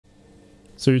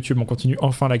Salut YouTube, on continue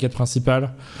enfin la quête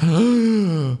principale.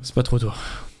 C'est pas trop tôt.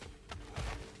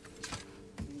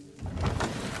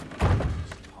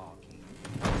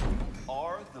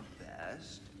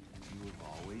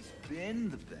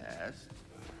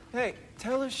 Hey,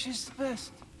 tell her she's the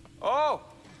best. Oh,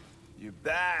 you're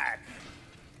back.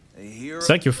 C'est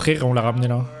vrai que frère, on l'a ramené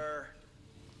là.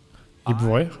 Il est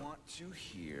bourré.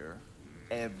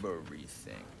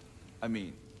 Everything. I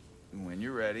mean, when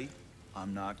you're ready,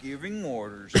 I'm not giving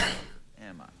orders,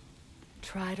 am I?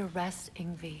 Try to rest,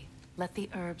 Ingvi. Let the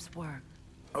herbs work.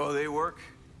 Oh, they work?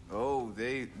 Oh,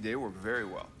 they work very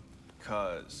well.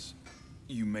 'Cause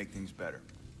you make things better.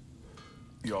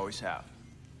 You always have.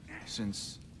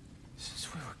 Since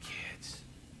we were kids.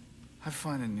 I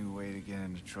find a new way to get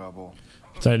into trouble.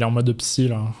 Putain, il est en mode psy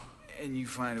là. And you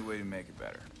find a way to make it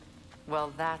better.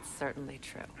 Well, that's certainly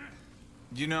true.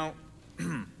 You know,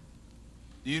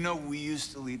 we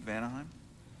used to lead Vanaheim?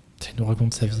 Il nous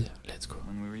raconte sa vie. Let's go.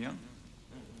 When we were young.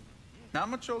 Not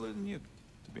much older than you,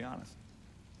 to be honest.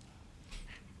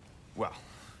 Well,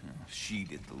 you know, she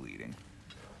did the leading.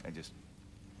 I just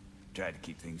tried to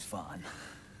keep things fun.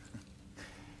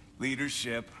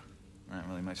 Leadership, not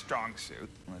really my strong suit,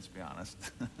 let's be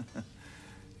honest.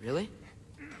 Really?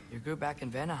 Your group back in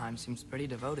Vanaheim seems pretty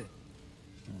devoted.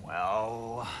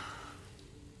 Well,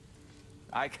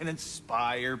 I can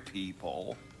inspire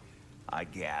people, I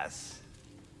guess.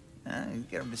 You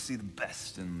get them to see the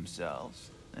best in themselves,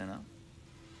 you know?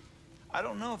 I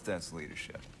don't know if that's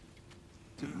leadership.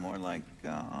 It's more like,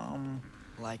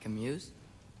 Like a muse?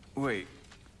 Wait,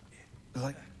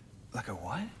 like a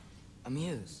what? A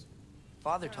muse.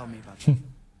 Father told me about that.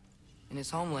 In his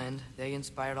homeland, they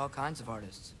inspired all kinds of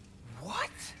artists. What?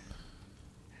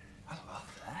 I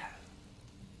love that.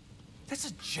 That's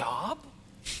a job?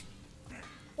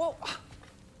 Well,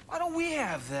 why don't we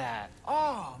have that?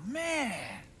 Oh,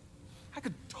 man. I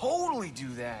could totally do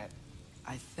that.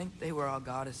 I think they were all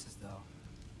goddesses, though.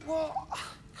 Well,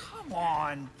 come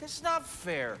on. That's not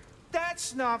fair.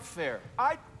 That's not fair.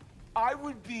 I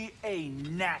would be a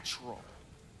natural.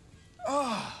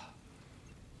 Oh.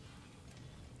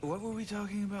 What were we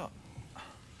talking about?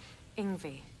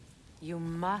 Ingvi, you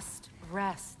must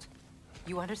rest.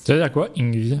 You Ça veut understand? dire quoi,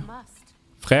 Ingvi? You must.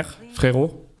 Frère?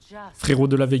 Frérot? Just Frérot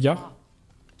de la Vega? stop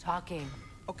talking.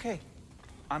 Okay,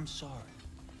 I'm sorry.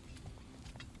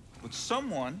 But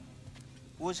someone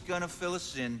was gonna fill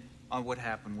us in on what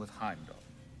happened with Heimdall,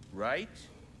 right?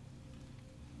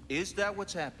 Is that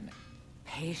what's happening?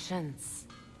 Patience.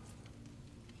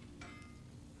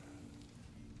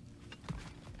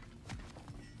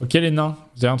 Ok les nains,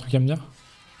 vous avez un truc à me dire?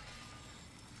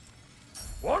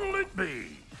 What'll it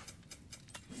be?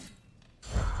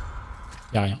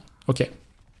 Y'a rien. Ok.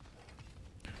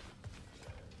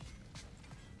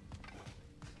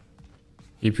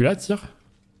 Et puis là, tire.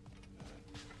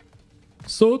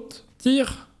 Saute,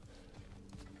 tire.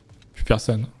 Plus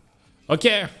personne. Ok.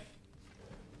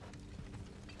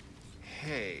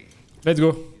 Hey. Let's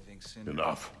go.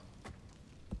 Enough.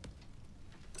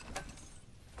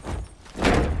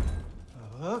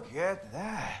 Look at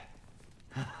that.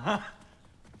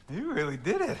 You really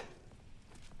did it.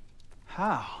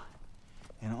 How,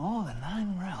 in all the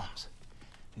 9 realms,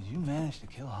 did you manage to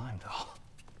kill Heimdall?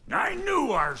 I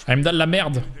knew ours Elle me donne la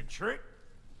merde. could do the trick.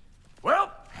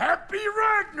 Well, happy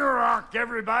Ragnarok,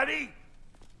 everybody.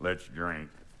 Let's drink.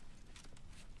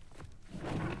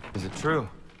 Is it true?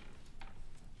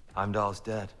 Heimdall's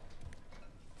dead.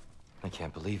 I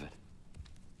can't believe it.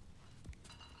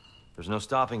 There's no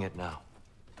stopping it now.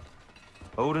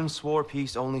 Odin swore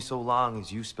peace only so long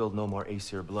as you spilled no more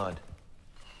Aesir blood.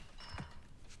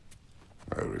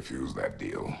 I refuse that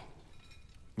deal.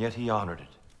 Yet he honored it.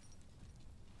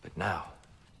 But now...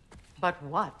 But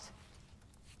what?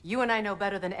 You and I know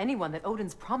better than anyone that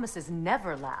Odin's promises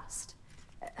never last.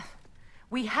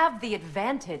 We have the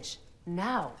advantage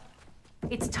now.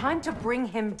 It's time to bring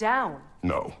him down.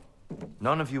 No.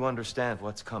 None of you understand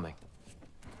what's coming.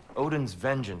 Odin's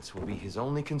vengeance will be his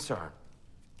only concern.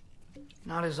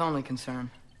 Not his only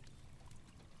concern.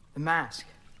 The mask.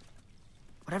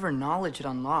 Whatever knowledge it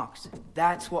unlocks,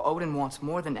 that's what Odin wants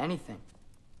more than anything.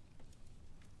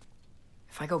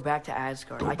 If I go back to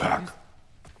Asgard, Go I can back. use...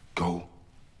 Go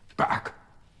back.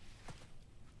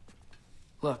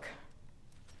 Look.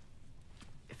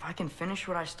 If I can finish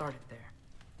what I started there,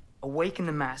 awaken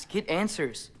the mask, get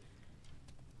answers,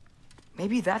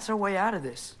 maybe that's our way out of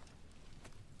this.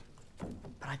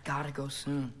 But I gotta go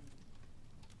soon.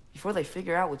 Before they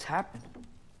figure out what's happened.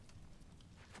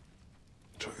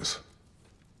 Atreus,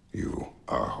 you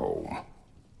are home.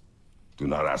 Do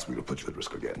not ask me to put you at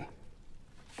risk again.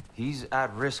 He's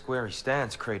at risk where he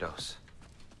stands, Kratos.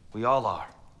 We all are.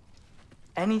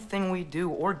 Anything we do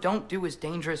or don't do is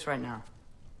dangerous right now.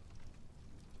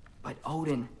 But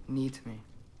Odin needs me.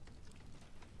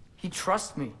 He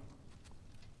trusts me.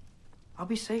 I'll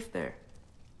be safe there.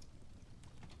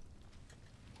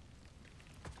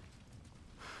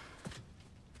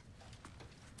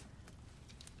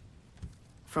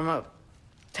 From a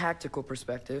tactical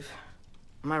perspective,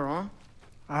 am I wrong?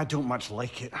 I don't much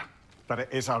like it, but it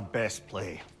is our best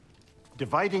play.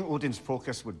 Dividing Odin's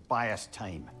focus would buy us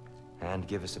time. And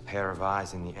give us a pair of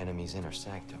eyes in the enemy's inner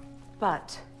sanctum.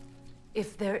 But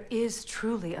if there is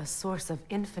truly a source of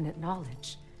infinite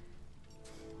knowledge,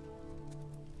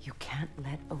 you can't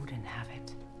let Odin have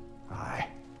it. Aye.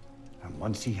 And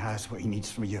once he has what he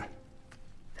needs from you...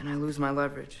 Then I lose my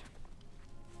leverage.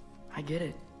 I get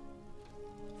it.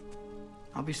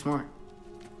 I'll be smart.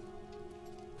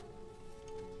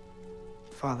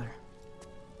 Father,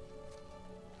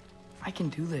 I can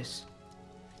do this.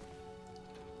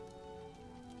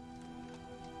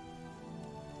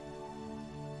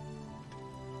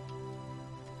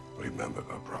 Remember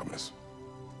our promise.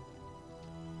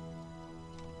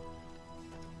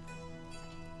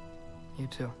 You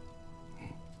too.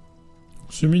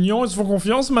 C'est mignon, ils se font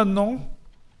confiance maintenant.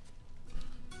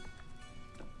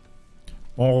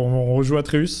 Bon, on rejoue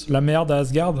Atreus, la merde à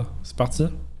Asgard, c'est parti.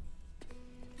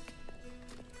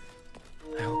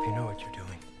 I hope you know what you're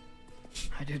doing.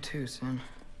 I do too, Sam.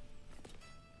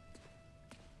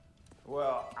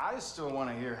 Well, I still want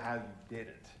to hear how you did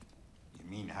it. You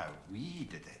mean how we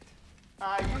did it?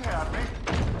 Ah, you heard me.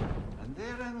 And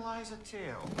therein lies a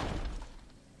tale.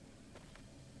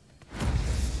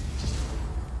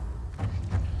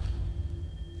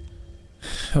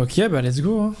 Ok, bah let's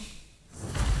go. Hein.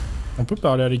 On peut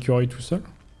parler à l'écureuil tout seul.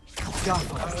 Oh no,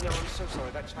 I'm so sorry.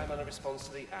 That chime on a response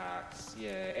to the axe.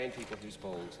 Yeah, and people whose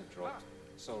balls have dropped.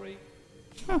 Sorry.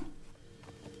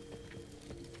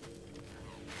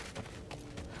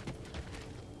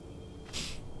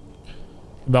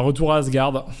 Bah retour à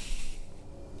Asgard.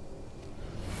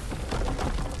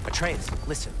 Atreus,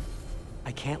 listen.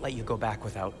 I can't let you go back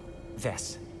without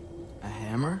this. A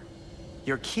hammer?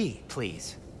 Your key,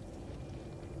 please.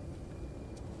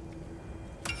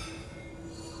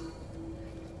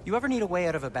 You ever need a way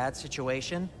out of a bad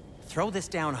situation? Throw this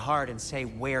down hard and say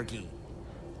wergi.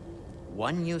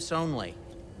 One use only.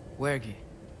 Wergi.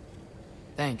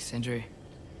 Thanks, Sindri.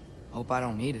 Hope I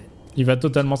don't need it. Il va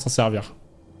totalement s'en servir.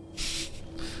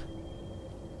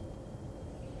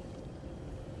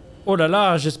 Oh là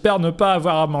là, j'espère ne pas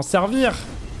avoir à m'en servir.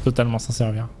 Totalement s'en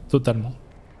servir. Totalement.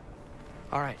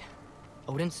 All right.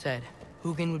 Odin said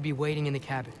Hugin would be waiting in the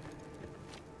cabin.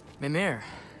 Mimir,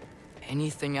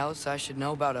 anything else I should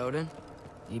know about Odin?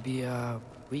 Maybe a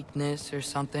weakness or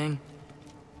something?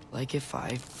 Like if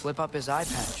I flip up his eye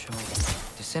patch or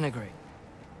disintegrate.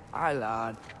 Aye,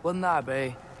 lad. Wouldn't that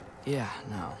be? Yeah,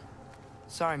 no.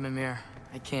 Sorry, Mimir.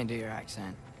 I can't do your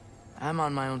accent. I'm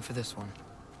on my own for this one.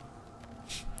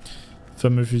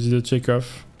 Fameux fusil de Tchekhov.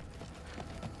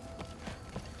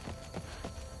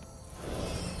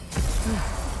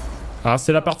 Ah,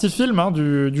 c'est la partie film hein,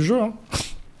 du jeu. Hein.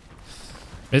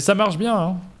 Mais ça marche bien.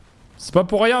 Hein. C'est pas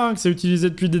pour rien hein, que c'est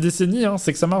utilisé depuis des décennies. Hein.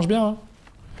 C'est que ça marche bien. Hein.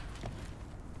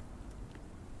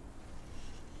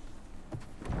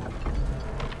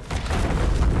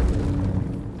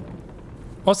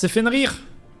 Oh, c'est Fenrir.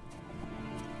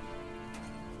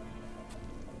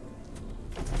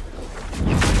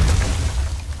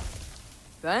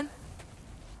 Ben?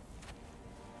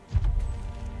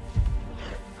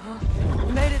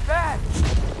 You made it back!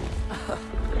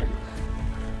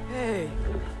 Hey.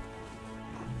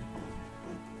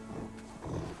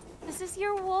 Is this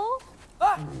your wolf?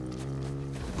 Ah!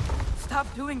 Stop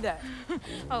doing that.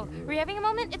 Oh, were you having a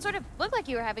moment? It sort of looked like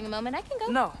you were having a moment. I can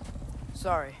go. No.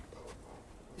 Sorry.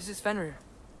 This is Fenrir.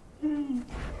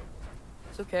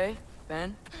 It's okay,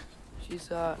 Ben. She's,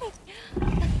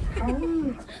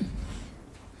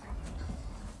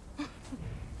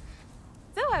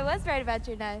 So I was right about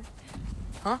your knife.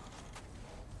 Huh?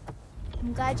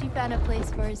 I'm glad you found a place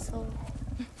for his soul.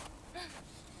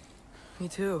 Me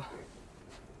too.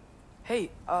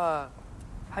 Hey,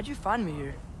 how'd you find me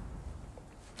here?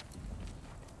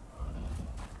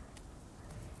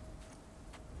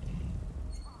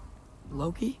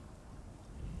 Loki?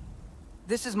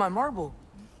 This is my marble.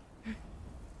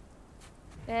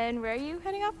 And where are you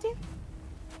heading off to?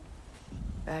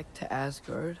 Back to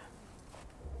Asgard.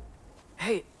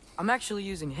 Hey, I'm actually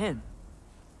using him.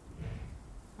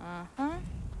 Uh-huh.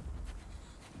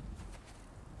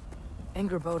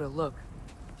 Angerboda, look.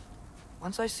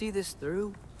 Once I see this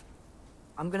through,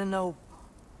 I'm gonna know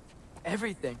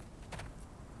everything.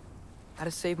 How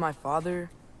to save my father,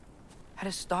 how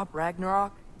to stop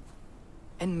Ragnarok,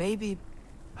 and maybe,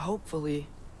 hopefully,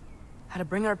 how to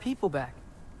bring our people back.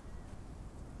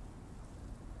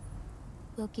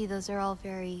 Loki, those are all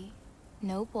very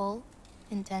noble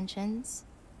intentions.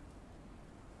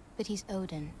 But he's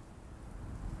Odin.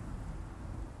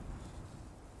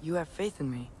 You have faith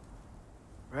in me,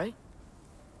 right?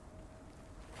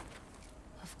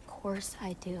 Of course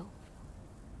I do.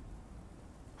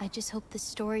 I just hope the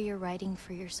story you're writing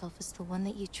for yourself is the one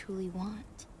that you truly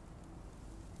want.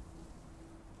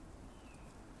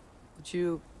 Would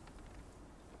you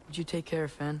take care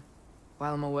of Finn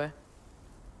while I'm away?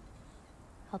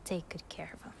 I'll take good care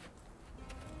of him.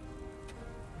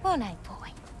 Won't I,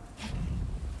 boy?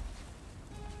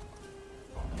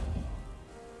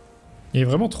 Il est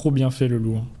vraiment trop bien fait, le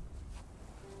loup. Hein.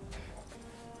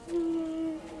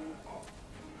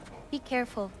 Be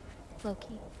careful,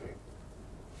 Loki.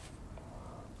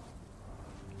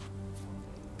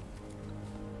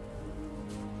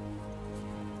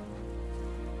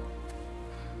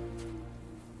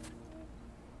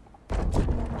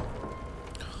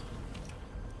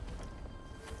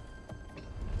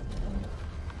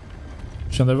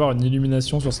 Je viens d'avoir une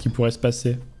illumination sur ce qui pourrait se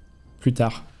passer plus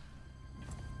tard.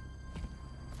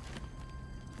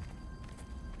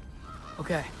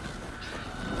 Okay.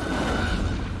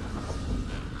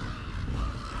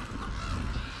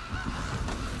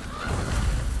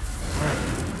 Alright,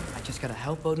 I just gotta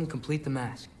help Odin complete the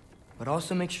mask, but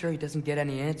also make sure he doesn't get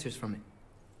any answers from it.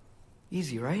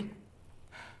 Easy, right?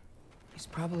 He's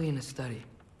probably in a study.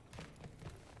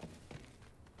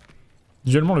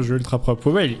 Visuellement, le jeu est ultra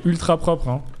propre. Ouais, il est ultra propre.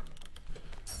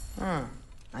 Hein.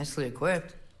 Nicely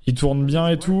equipped. Il tourne bien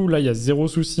et tout. Là, il y a zéro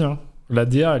souci. Hein. La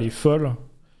DA, elle est folle.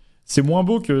 C'est moins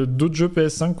beau que d'autres jeux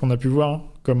PS5 qu'on a pu voir, hein.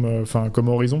 Comme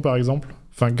Horizon par exemple.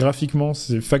 Enfin, graphiquement,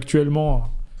 c'est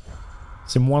factuellement,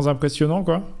 c'est moins impressionnant,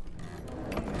 quoi.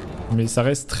 Mais ça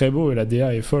reste très beau et la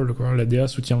DA est folle, quoi. La DA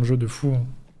soutient le jeu de fou. Hein.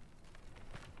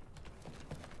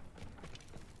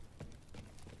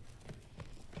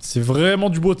 C'est vraiment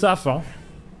du beau taf, hein.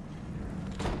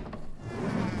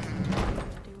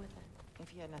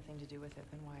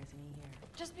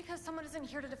 Just because someone isn't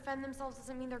here to defend themselves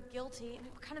doesn't mean they're guilty, and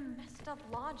what kind of messed up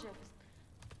logic.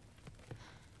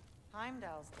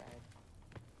 Heimdall's dead.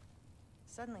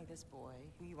 Suddenly this boy,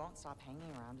 who you won't stop hanging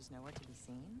around, is nowhere to be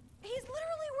seen? He's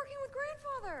literally working with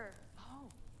Grandfather! Oh.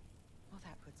 Well,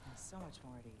 that puts me so much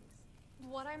more at ease.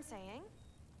 What I'm saying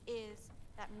is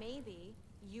that maybe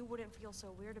you wouldn't feel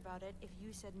so weird about it if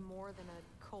you said more than a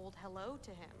cold hello to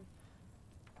him.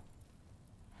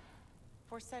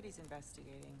 Forseti's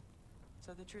investigating,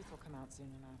 so the truth will come out soon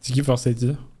enough. C'est qui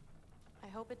Forseti? I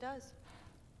hope it does.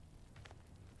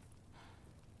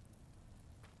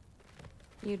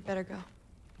 You'd better go.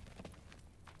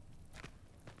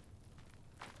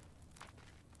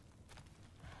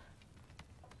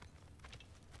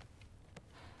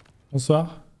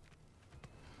 Bonsoir.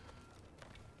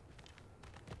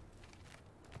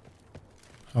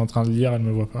 Elle est en train de lire, elle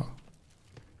me voit pas.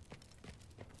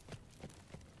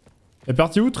 Elle est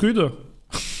partie où, Trude?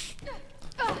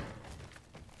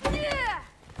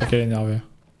 Ok, elle est énervée.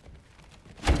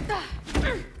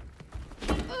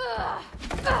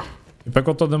 Elle est pas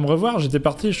contente de me revoir, j'étais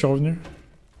parti et je suis revenu.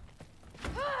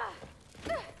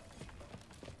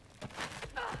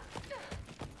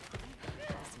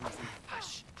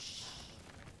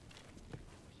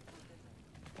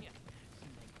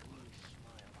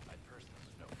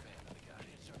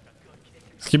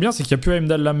 Ce qui est bien, c'est qu'il n'y a plus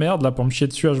Heimdall la merde là pour me chier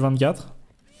dessus H24.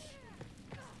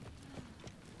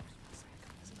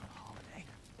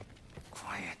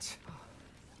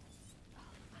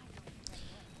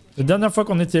 La dernière fois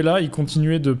qu'on était là, ils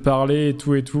continuaient de parler et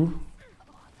tout et tout.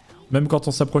 Même quand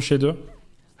on s'approchait d'eux.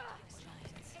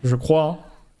 Je crois. Hein.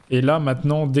 Et là,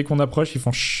 maintenant, dès qu'on approche, ils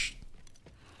font chut.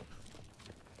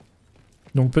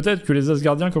 Donc peut-être que les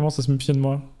Asgardiens commencent à se méfier de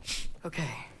moi. Okay.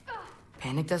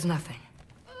 Panic does nothing.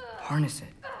 Harness it.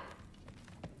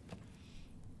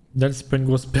 Dal, c'est pas une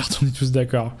grosse perte, on est tous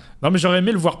d'accord. Non mais j'aurais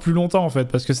aimé le voir plus longtemps en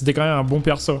fait, parce que c'était quand même un bon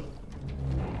perso.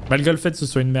 Malgré le fait que ce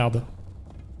soit une merde.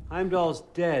 Heimdall's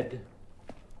dead.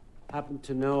 Happen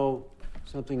to know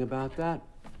something about that?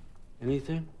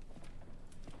 Anything?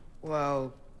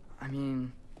 Well, I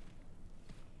mean,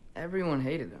 everyone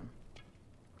hated him.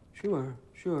 Sure,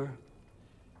 sure.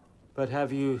 But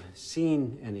have you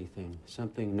seen anything?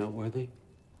 Something noteworthy?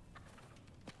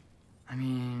 I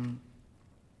mean,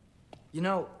 you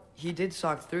know, he did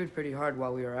sock through pretty hard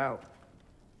while we were out.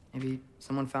 Maybe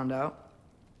someone found out?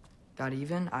 Got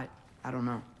even? I don't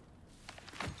know.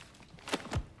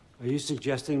 Are you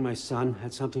suggesting my son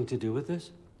had something to do with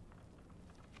this?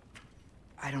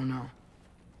 I don't know.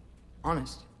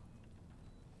 Honest.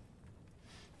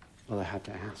 Well, I had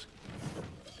to ask.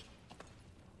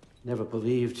 Never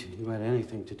believed you had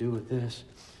anything to do with this.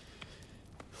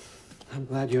 I'm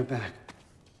glad you're back.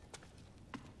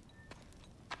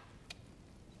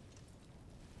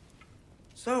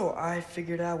 So, I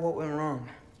figured out what went wrong.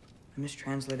 I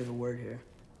mistranslated the word here.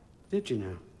 Did you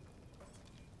now?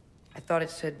 I thought it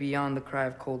said beyond the cry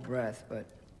of cold breath, but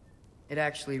it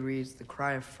actually reads the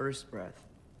cry of first breath.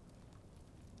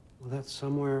 Well, that's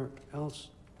somewhere else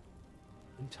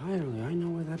entirely. I know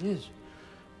where that is.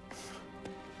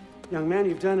 Young man,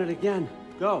 you've done it again.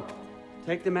 Go.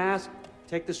 Take the mask,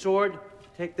 take the sword,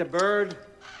 take the bird.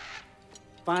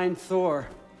 Find Thor.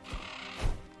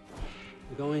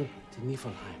 We're going to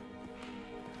Niflheim.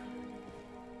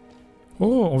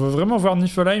 Oh, on veut vraiment voir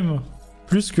Niflheim?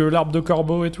 Plus que l'arbre de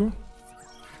corbeau et tout?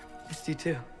 It's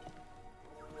D2.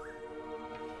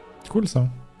 Cool ça.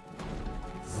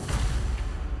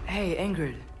 Hey,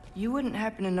 Ingrid, you wouldn't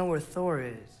happen to know where Thor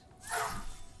is?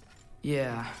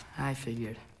 Yeah, I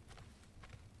figured.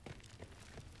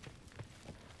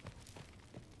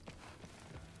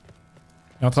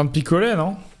 Il est en train de picoler,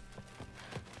 non?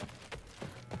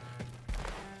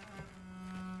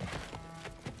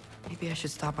 Maybe I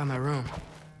should stop by my room.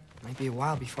 Might be a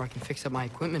while before I can fix up my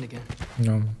equipment again.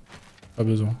 Non, pas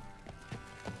besoin.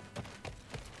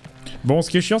 Bon, ce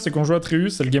qui est chiant, c'est qu'on joue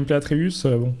Atreus, et le gameplay Atreus,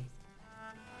 bon.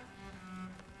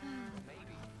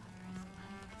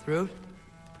 Thrud?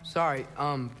 Sorry,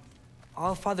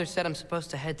 Allfather said I'm supposed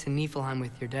to head to Niflheim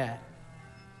with your dad.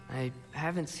 I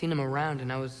haven't seen him around,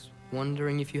 and I was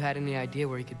wondering if you had any idea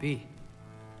where he could be.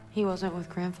 He wasn't with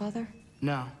Grandfather?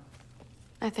 No.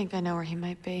 I think I know where he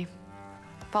might be.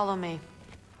 Follow me.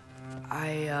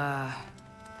 I,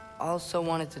 also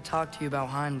wanted to talk to you about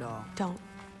Heimdall. Don't.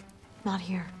 Not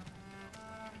here.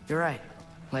 You're right.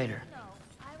 Later.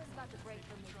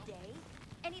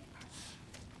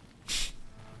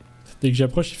 Dès que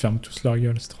j'approche, ils ferment tous leur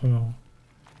gueule, c'est trop marrant.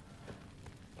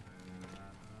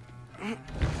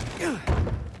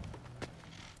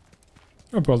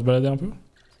 On peut se balader un peu.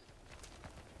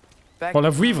 Oh, la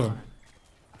vouivre!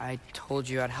 I told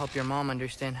you I'd help your mom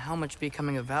understand how much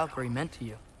becoming a Valkyrie meant to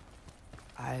you.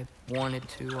 I wanted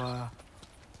to,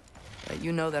 let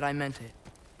you know that I meant it.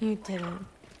 You didn't.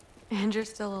 And you're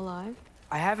still alive?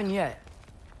 I haven't yet,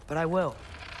 but I will.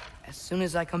 As soon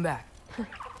as I come back.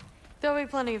 There'll be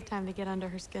plenty of time to get under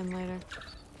her skin later.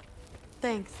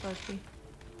 Thanks, Loki.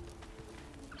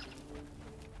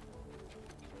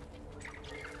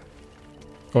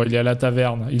 Oh, il est à la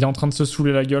taverne. Il est en train de se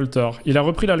saouler la gueule, Thor. Il a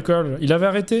repris l'alcool. Il avait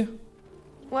arrêté.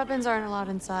 Weapons aren't allowed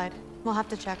inside. We'll have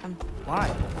to check them. Why?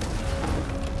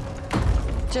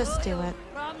 Just do it.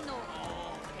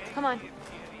 Come on.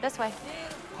 This way.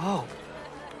 Oh.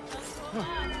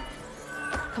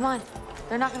 Come on.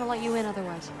 They're not gonna let you in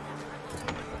otherwise.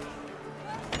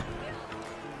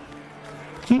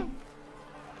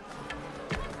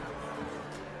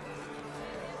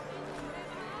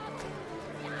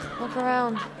 Look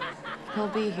around. He'll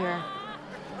be here.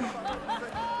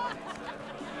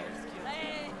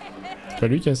 C'est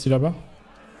lui qui est assis là-bas?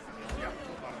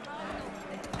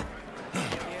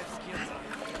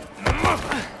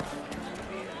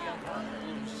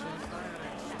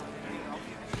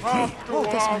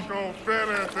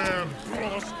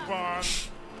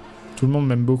 Tout le monde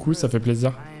m'aime beaucoup, ça fait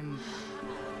plaisir.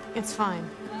 It's fine.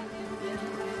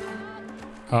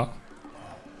 Ah.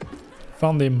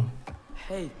 Found him.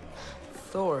 Hey,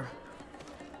 Thor.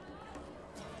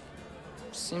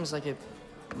 Seems like it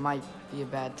might be a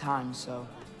bad time, so...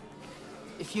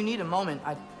 If you need a moment,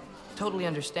 I totally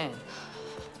understand.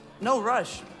 No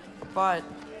rush, but...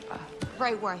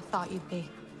 Right where I thought you'd be.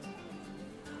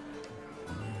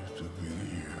 To be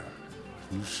here.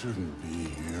 You shouldn't be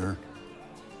here.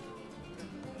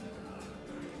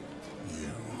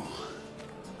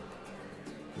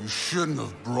 You shouldn't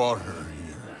have brought her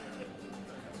here.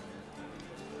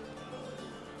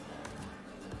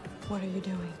 What are you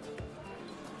doing?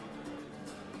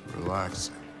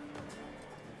 Relaxing.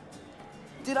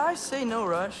 Did I say no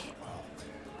rush?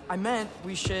 I meant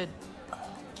we should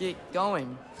get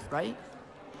going, right?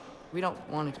 We don't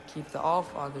want to keep the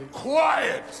Allfather...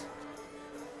 Quiet!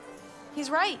 He's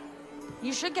right.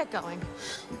 You should get going.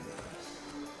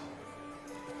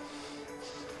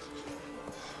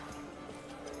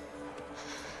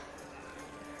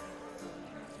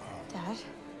 Dad?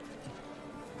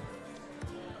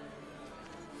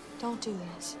 Don't do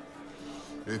this.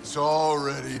 It's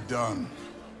already done.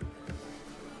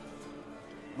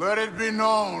 Let it be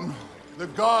known, the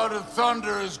God of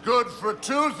Thunder is good for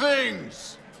two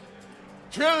things.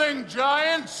 Killing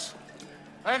giants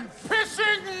and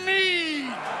pissing me!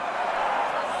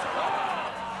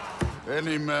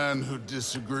 Any man who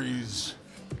disagrees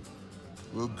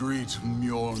will greet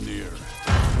Mjolnir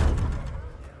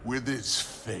with its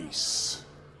face.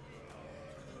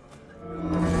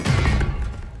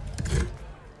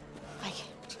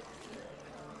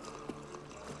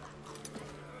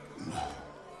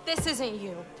 This isn't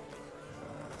you.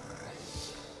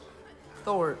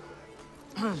 Thor.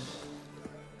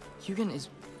 Hugin is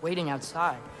waiting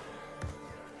outside.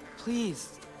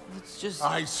 Please, let's just...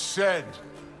 I said,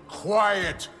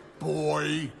 quiet,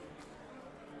 boy.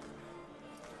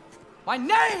 My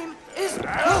name is...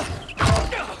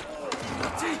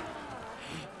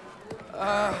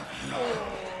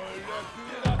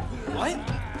 What?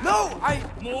 No,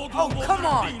 Oh, come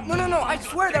on! No, I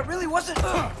swear that really wasn't...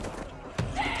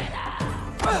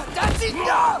 That's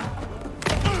enough!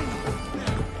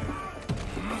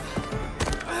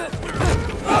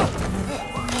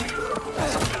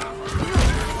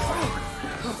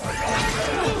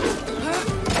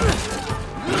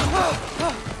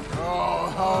 Oh,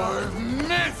 how I've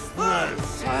missed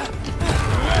this!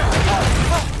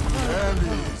 And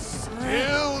he's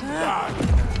still got it.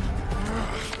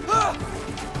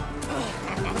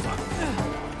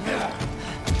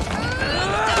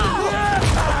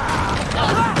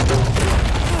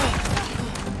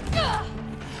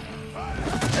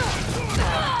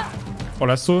 Oh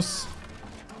la sauce.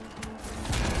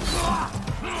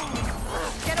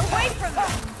 Get away from me!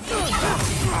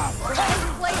 This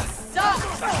place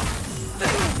sucks!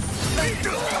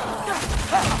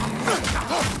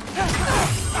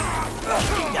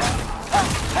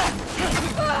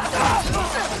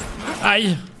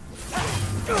 Aïe.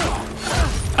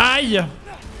 Aïe.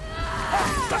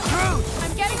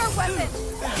 I'm getting our weapons!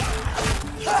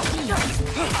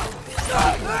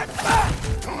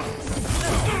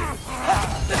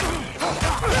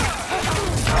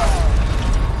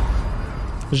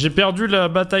 J'ai perdu la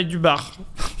bataille du bar.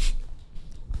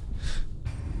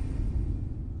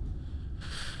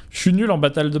 Je suis nul en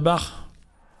bataille de bar.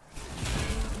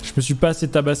 Je me suis pas assez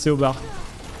tabassé au bar.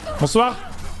 Bonsoir.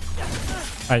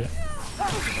 Aïe.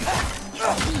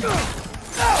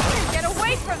 Get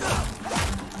away from me!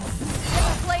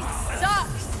 This place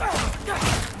sucks!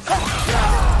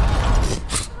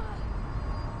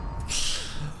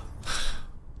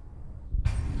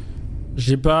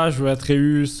 J'ai pas joué à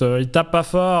Atreus, il tape pas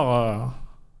fort.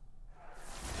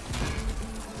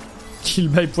 Kill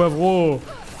by Poivreau.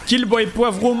 Kill by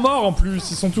Poivreau mort en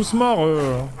plus, ils sont tous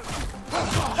morts.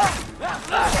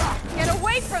 Get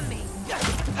away from me!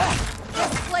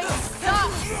 This place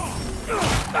sucks!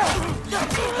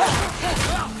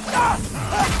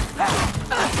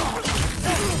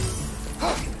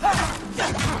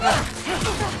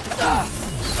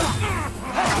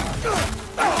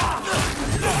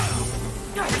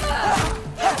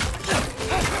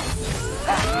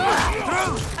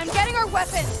 I'm getting our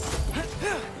weapons!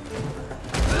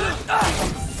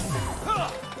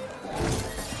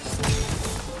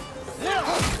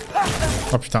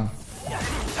 Oh putain.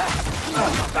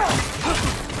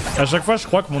 À chaque fois je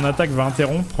crois que mon attaque va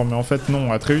interrompre, mais en fait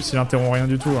non, Atreus il interrompt rien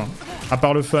du tout, hein. À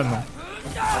part le fun.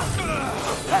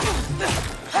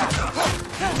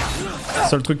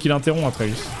 Seul truc qu'il interrompt,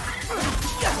 Atreus.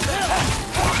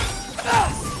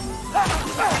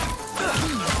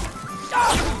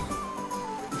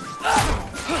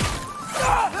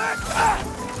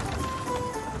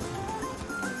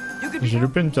 J'ai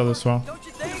loupé une pierre de soin.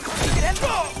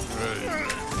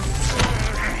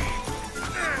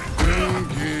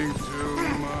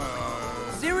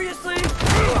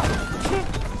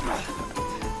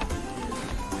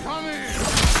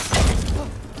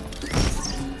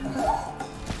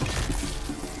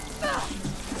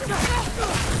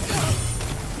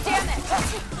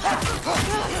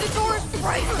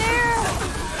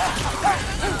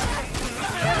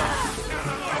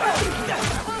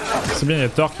 C'est bien, il y a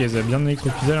Thor qui les a bien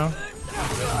écropisés là.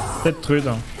 Peut-être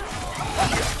Trude.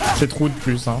 C'est Trude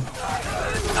plus, hein.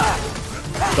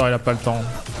 Thor il a pas le temps.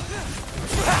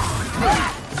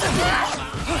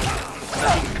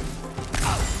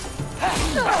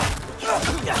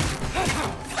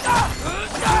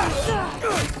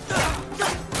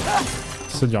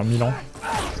 Ça dure 1000 ans.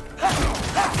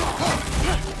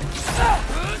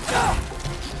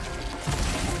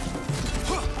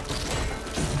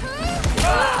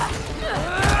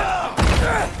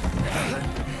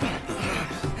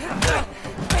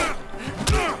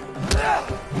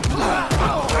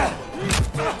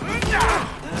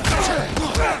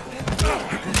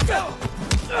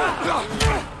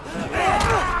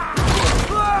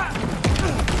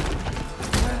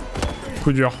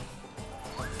 Coup dur.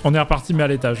 On est reparti mais à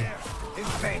l'étage.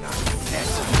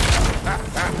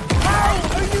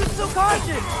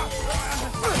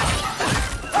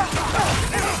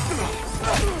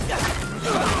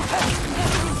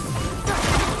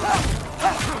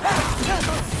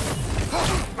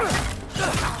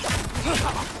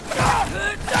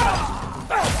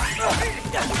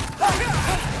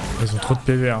 Ils ont trop de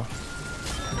PV, hein.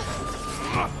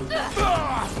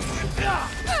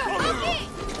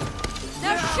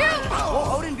 Now shoot!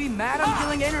 Will Odin be mad I'm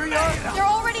killing Einherjar? They're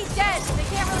already dead. They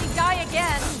can't really die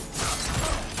again.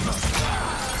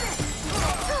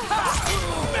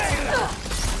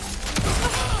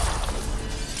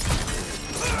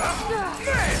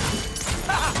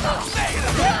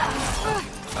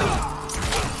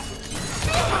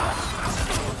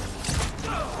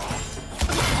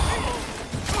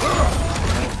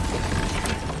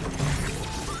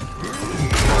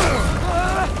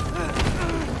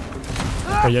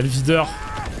 Il y a le videur.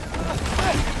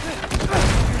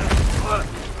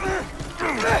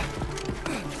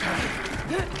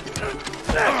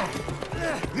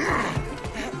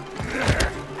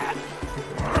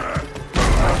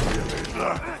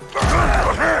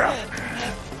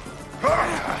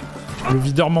 Le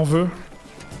videur m'en veut.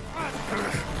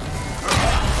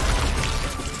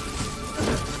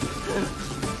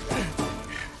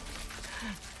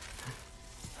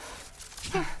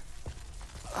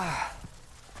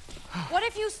 What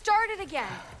if you started again?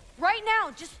 Right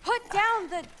now, just put down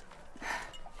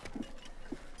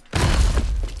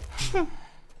the...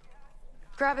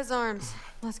 Grab his arms.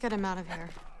 Let's get him out of here.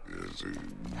 It's a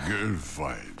good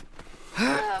fight.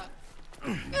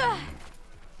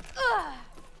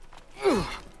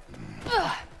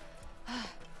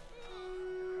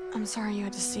 I'm sorry you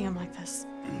had to see him like this.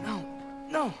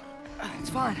 No, it's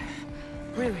fine.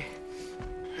 Really.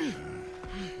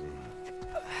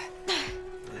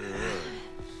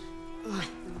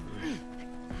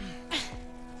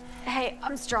 Hey,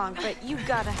 I'm strong, but you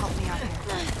gotta help me out here.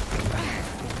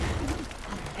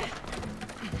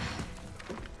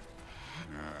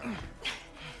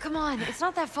 Come on, it's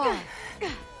not that far.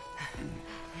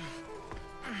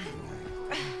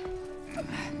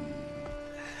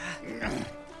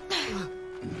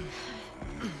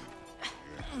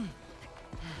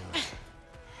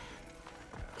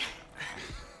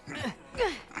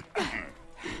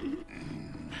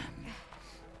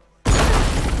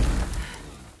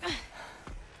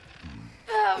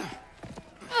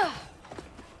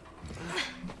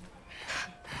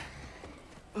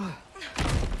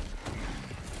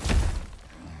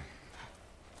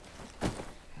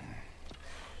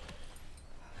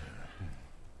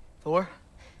 Thor?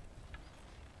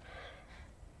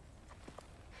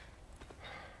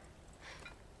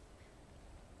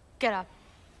 Get up.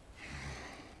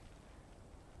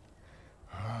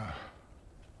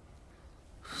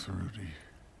 Thrudy.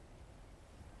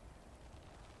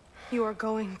 You are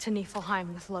going to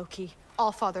Niflheim with Loki.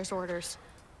 Allfather's orders.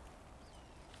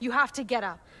 You have to get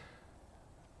up.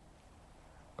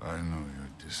 I know you're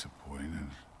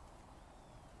disappointed.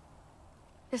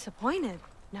 Disappointed?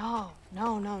 No.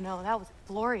 That was a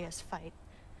glorious fight.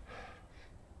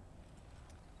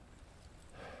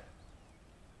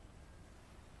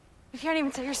 You can't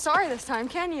even say you're sorry this time,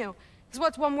 can you? Because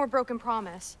what's one more broken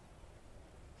promise?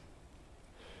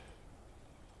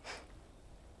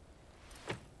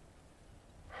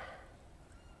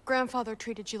 Grandfather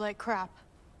treated you like crap.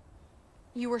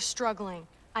 You were struggling.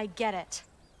 I get it.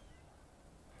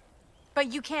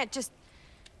 But you can't just...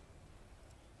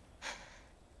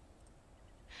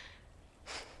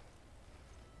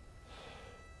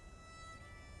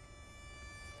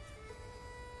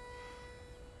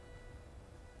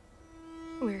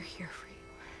 We're here for you.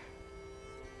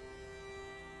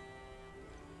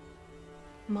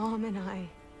 Mom and I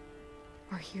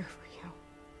are here for you.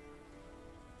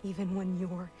 Even when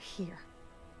you're here.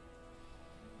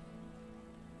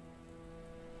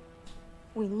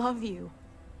 We love you.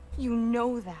 You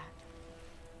know that.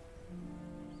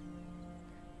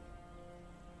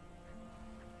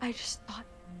 I just thought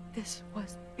this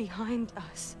was behind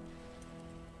us.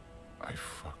 I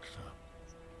fucked up.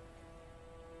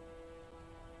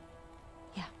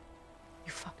 Yeah,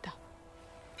 you fucked up.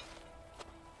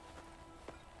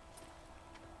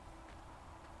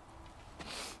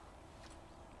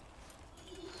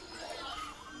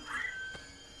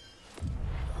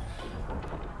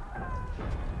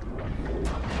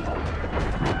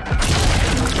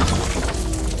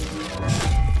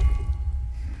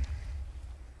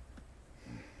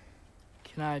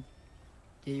 Can I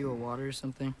get you a water or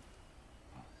something?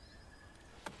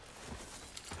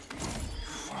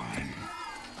 Fine.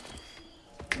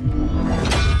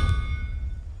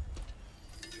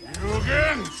 You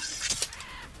again?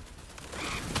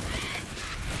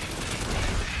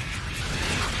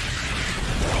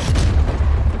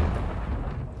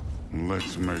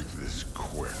 Let's make this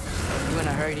quick. You in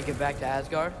a hurry to get back to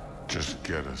Asgard? Just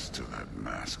get us to that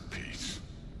mask piece.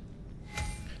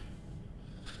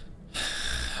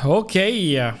 Ok.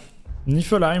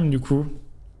 Niflheim du coup.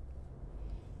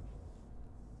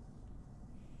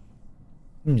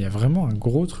 Il y a vraiment un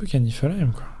gros truc à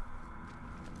Niflheim quoi.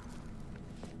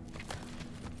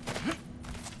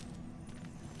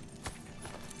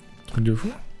 Truc de fou.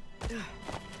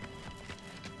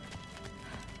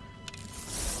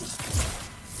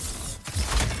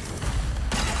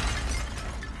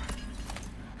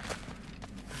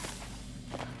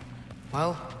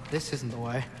 Well, this isn't the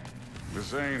way.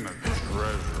 This ain't a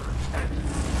treasure.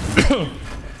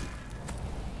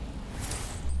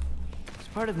 This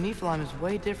part of Niflheim is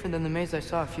way different than the maze I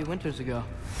saw a few winters ago.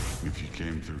 If you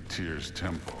came through Tyr's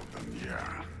temple, then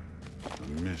yeah.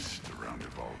 The mist around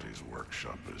Ivaldi's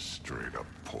workshop is straight up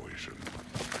poison.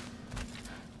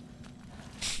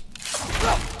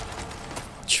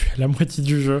 Tu es à la moitié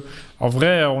du jeu. En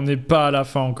vrai, on n'est pas à la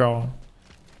fin encore.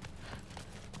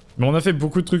 Mais on a fait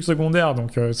beaucoup de trucs secondaires,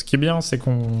 donc ce qui est bien, c'est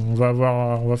qu'on va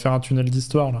avoir, on va faire un tunnel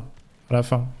d'histoire là, à la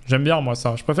fin. J'aime bien moi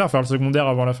ça. Je préfère faire le secondaire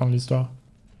avant la fin de l'histoire.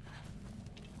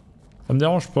 Ça me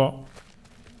dérange pas.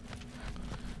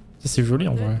 C'est joli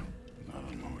en vrai.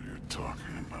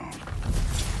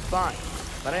 Fine,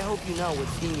 but I hope you know what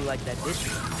seeing you like that this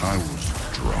year. I was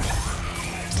drunk,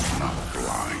 not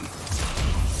blind.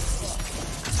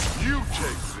 You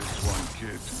take this one,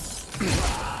 kid.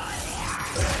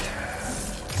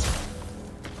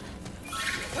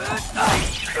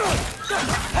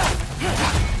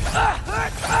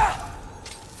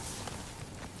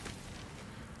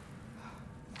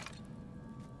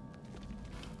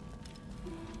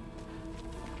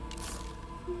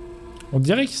 On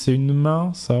dirait que c'est une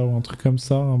main, ça, ou un truc comme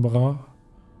ça, un bras.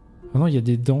 Ah non, il y a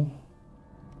des dents.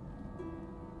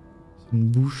 C'est une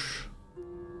bouche.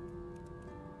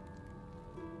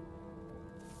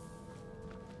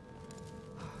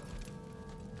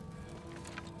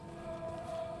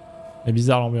 C'est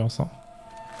bizarre l'ambiance, hein.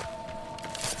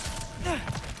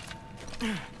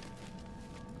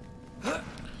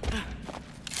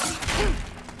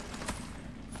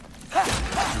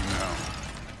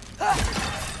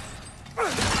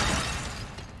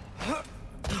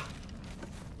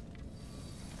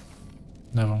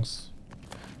 On avance.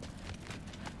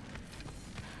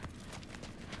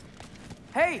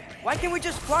 Hey, why can't we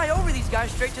just fly over these guys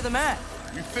straight to the mat?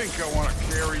 You think I want to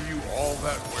carry you all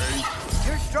that way?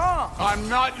 You're strong. I'm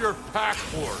not your pack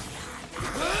horse.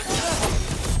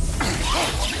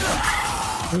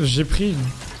 J'ai pris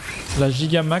la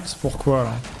Gigamax, pourquoi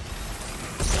là?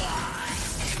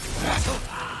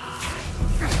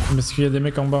 Parce qu'il y a des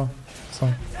mecs en bas. Ça.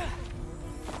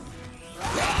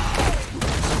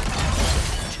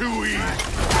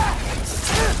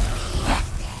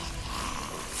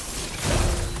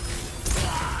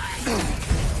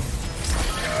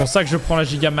 C'est pour ça que je prends la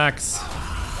Gigamax.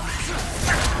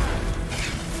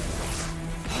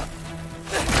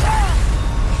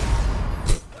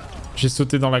 J'ai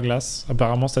sauté dans la glace.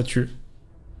 Apparemment, ça tue.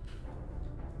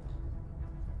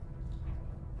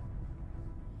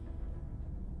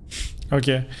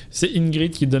 Ok. C'est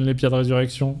Ingrid qui donne les pierres de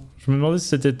résurrection. Je me demandais si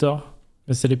c'était Thor.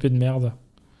 Mais c'est l'épée de merde.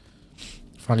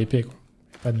 Enfin, l'épée, quoi.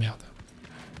 Pas de merde.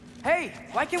 Hey,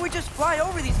 why can't we just fly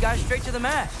over these guys straight to the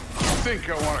mat? You think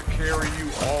I want to carry you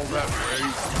all that way?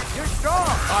 You're strong.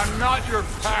 I'm not your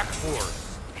pack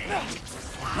horse.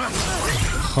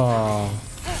 Oh.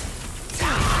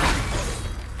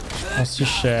 Oh, si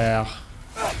cher.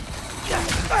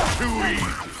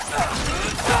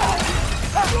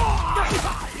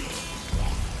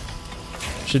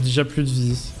 J'ai déjà plus de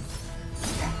vie.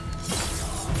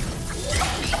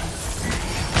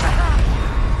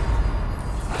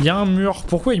 Il y a un mur.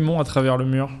 Pourquoi ils montent à travers le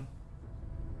mur?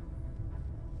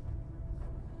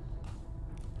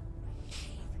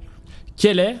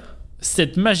 Quelle est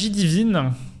cette magie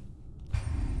divine?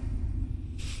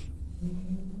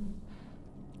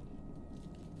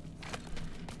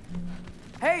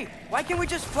 Hey, why can't we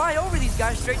just fly over these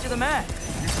guys straight to the mat?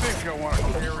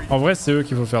 En vrai, c'est eux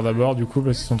qu'il faut faire d'abord, du coup,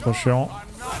 parce qu'ils sont trop chiants.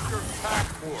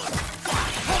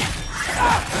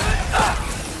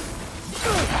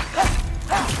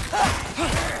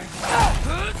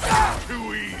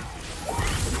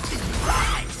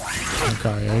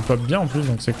 D'accord, il pop bien en plus,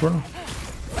 donc c'est cool.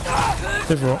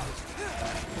 C'est fort.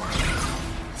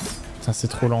 Putain, c'est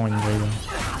trop lent, Ingrid.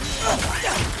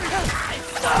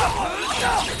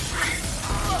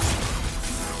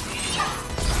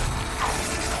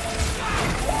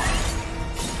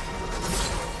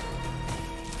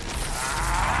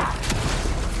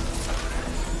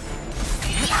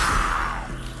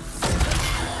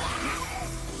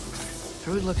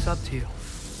 Druid looks up to you.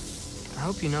 I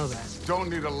hope you know that. Don't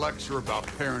need a lecture about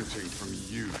parenting from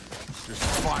you. Just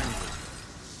find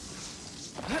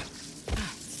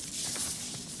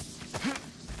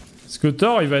que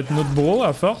Thor, il va être notre bro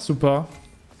à force ou pas?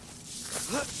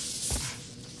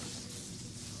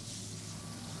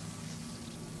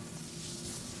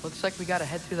 Looks like we gotta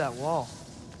head through that wall.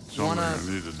 You Something wanna... I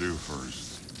need to do first.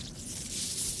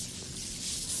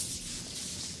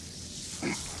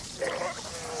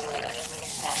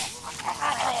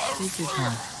 Take your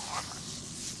time.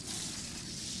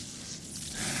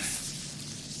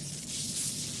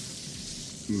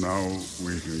 Now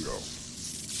we can go.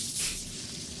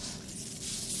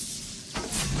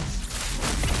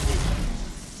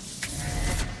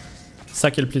 Ça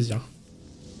quel plaisir.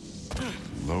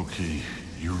 Loki,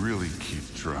 you really keep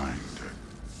trying to...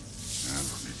 I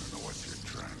don't even know what you're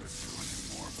trying to do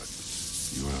anymore, but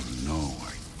you have no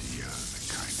idea the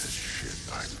kind of shit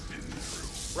I've been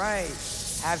through. Right.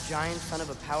 Half giant, son of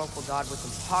a powerful god with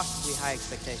impossibly high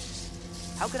expectations.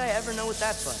 How could I ever know what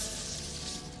that's like?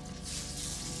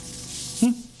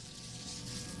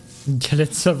 Une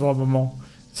galette saveur au moment.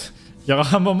 Il y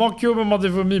aura un moment que au moment des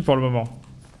vomis pour le moment.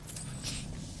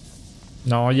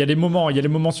 Non, il y a les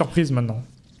moments surprises maintenant.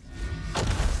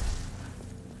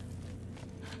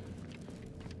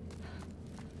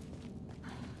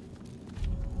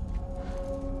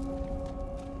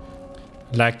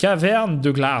 La caverne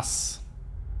de glace.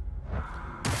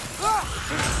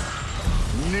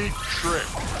 Neat trick.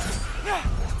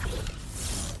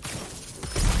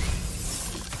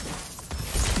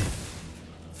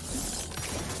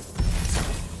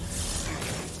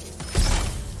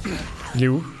 Il est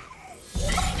où?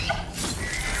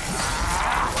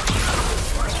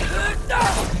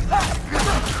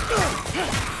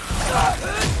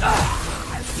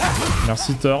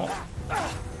 Merci Thor.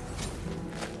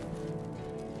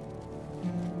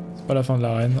 C'est pas la fin de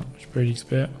l'arène, je peux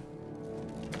l'XP.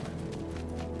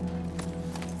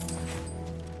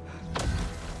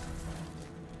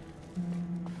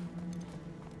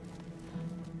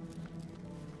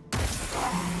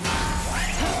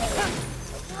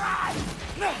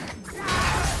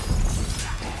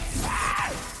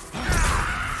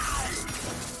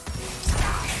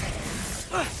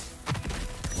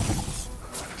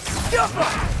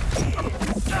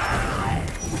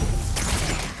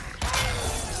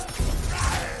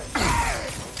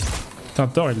 Putain,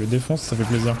 Thor il le défonce, ça fait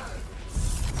plaisir.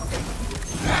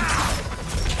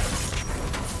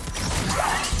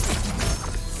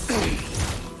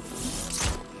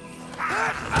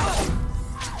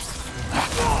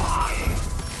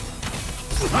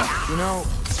 You know,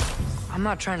 I'm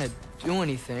not trying to do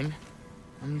anything.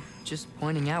 I'm just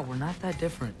pointing out we're not that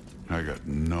different. I got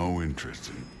no interest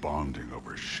in bonding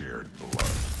over shared blood.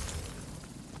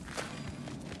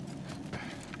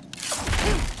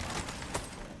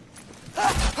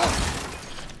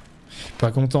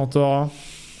 Pas content Thor. Hein.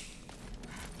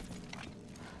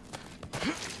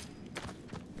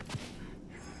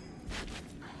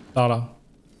 Par là.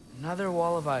 Another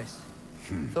wall of ice.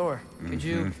 Thor, could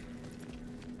you...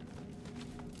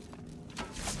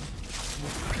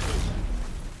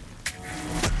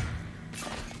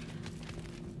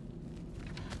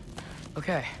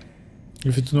 Okay.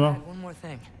 Il fait tout noir. One more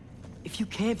thing. If you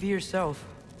can't be yourself,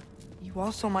 you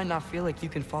also might not feel like you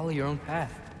can follow your own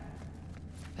path.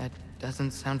 That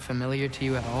doesn't sound familiar to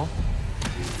you at all?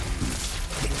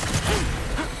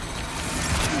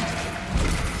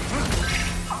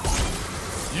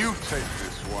 You take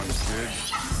this one, kid.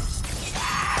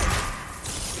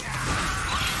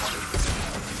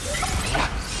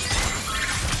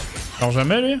 Alors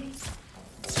jamais lui?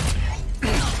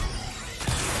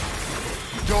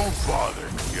 Don't bother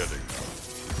getting up.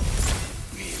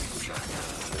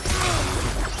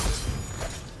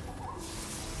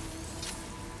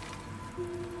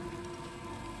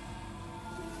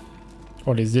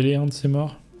 Oh les éléants de ces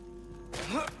morts.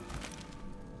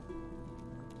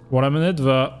 Bon la manette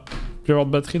va plus avoir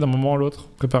de batterie d'un moment à l'autre,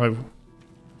 préparez-vous.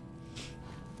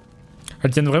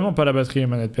 Elles tiennent vraiment pas la batterie les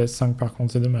manettes PS5 par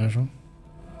contre, c'est dommage. Hein.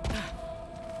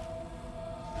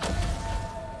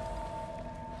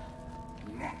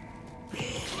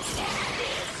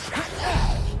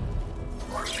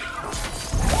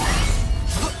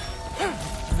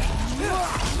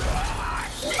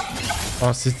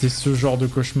 Oh c'était ce genre de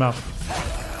cauchemar.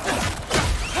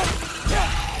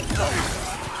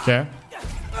 Ok.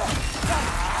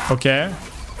 Ok.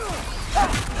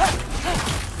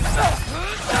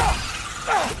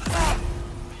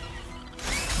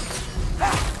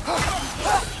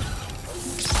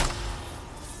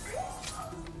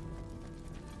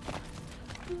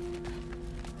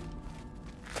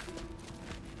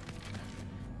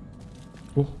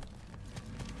 Oh.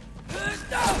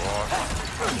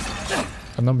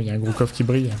 Ah non mais il y a un gros coffre qui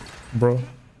brille. Bro.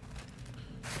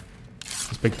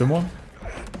 Respecte-moi.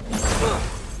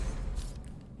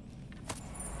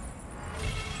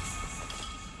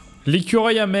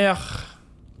 L'écureuil amer.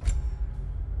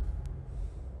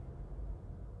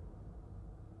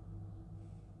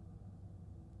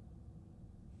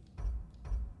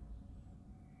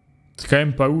 C'est quand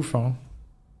même pas ouf, hein.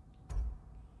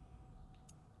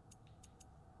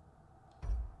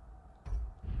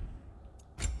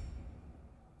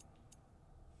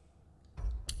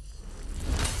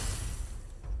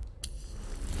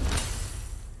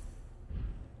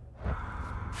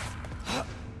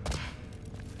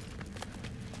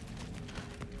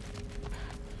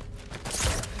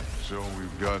 So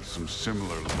we've got some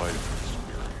similar life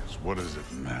experience. What does it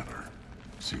matter?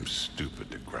 Seems stupid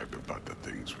to gripe about the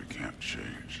things we can't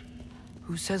change.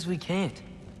 Who says we can't?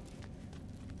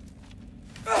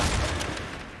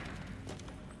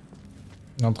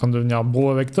 Il est en train de devenir bro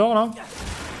avec Thor là.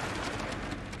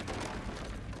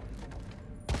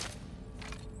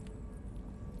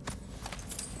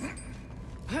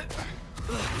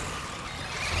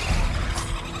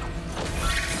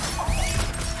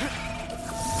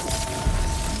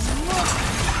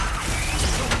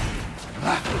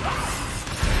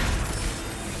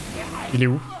 Il est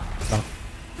où? Là.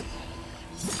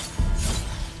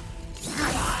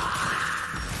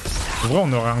 En vrai,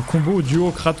 on aurait un combo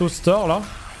duo Kratos Thor là.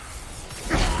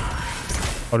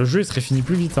 Oh, le jeu il serait fini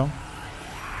plus vite, hein.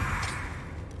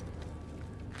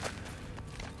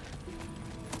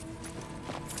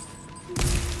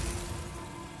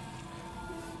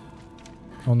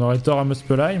 On aurait Thor à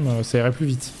Muspelheim, ça irait plus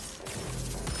vite.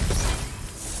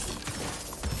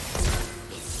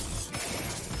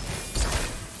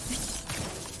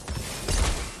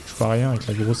 Je vois rien avec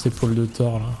la grosse épaule de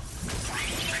Thor là.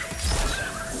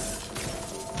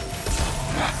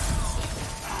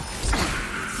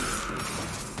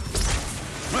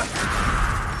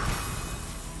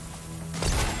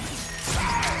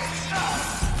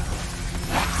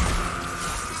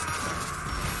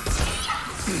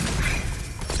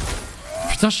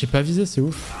 Putain, je sais pas viser, c'est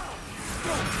ouf.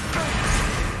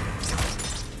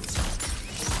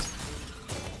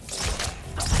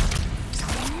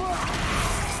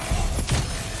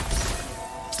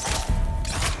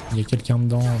 Il y a quelqu'un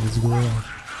dedans, let's go.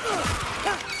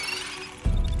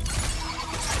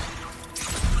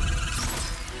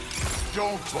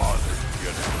 Don't bother,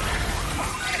 get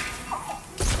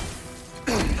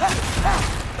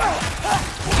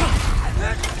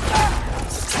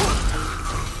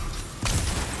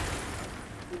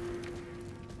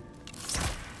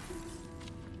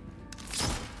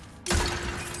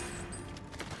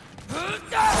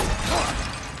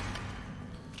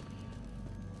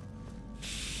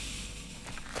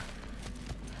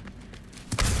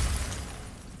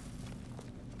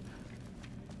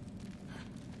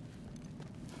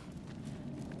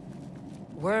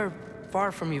We're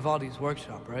far from Uvaldi's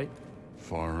workshop, right?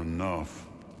 Far enough.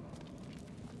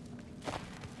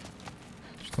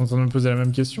 Je suis en train de me poser la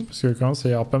même question parce que quand même ça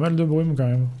y a pas mal de brume quand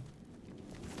même.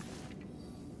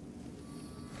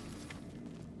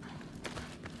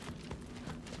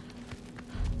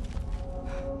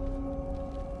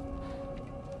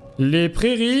 Les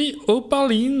prairies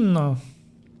opalines.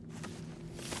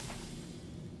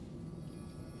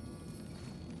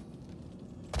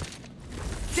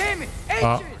 Damn it!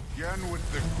 Ah. Again with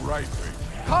the griping.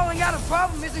 Calling out a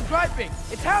problem isn't griping.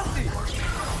 It's healthy.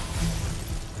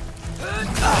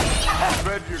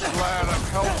 Bet you're glad I'm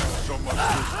helping so much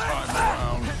this time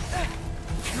around.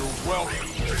 You're welcome.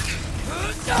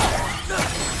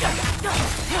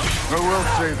 I will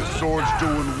say the sword's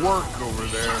doing work over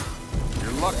there.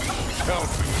 You're lucky she's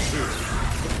helping too.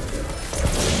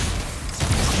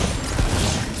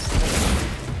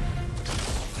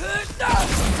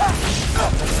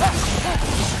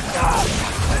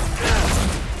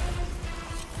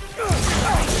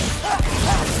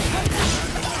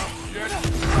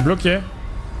 Bloqué.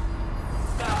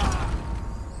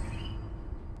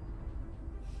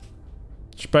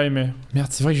 J'ai pas aimé.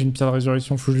 Merde, c'est vrai que j'ai une pierre de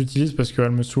résurrection, faut que je l'utilise parce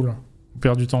qu'elle me saoule. On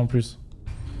perd du temps en plus.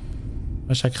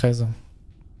 À chaque raise.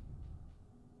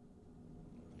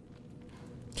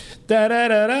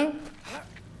 Ta-da-da-da.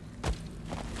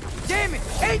 Damn it!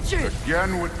 Ancient!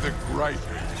 Again with the griping.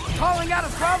 Calling out a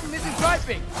problem isn't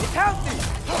griping. It's healthy.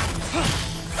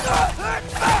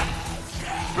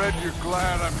 Bet you're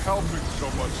glad I'm helping so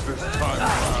much this time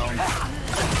around.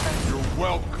 You're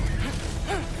welcome.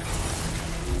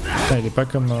 Putain, il est pas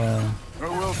comme... I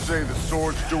will say the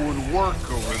sword's doing work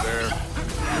over there.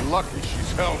 You're lucky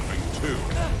she's helping too.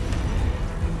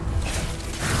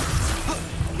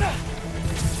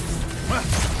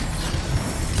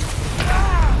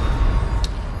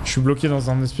 Je suis bloqué dans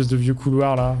un espèce de vieux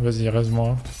couloir là. Vas-y,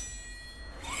 reste-moi.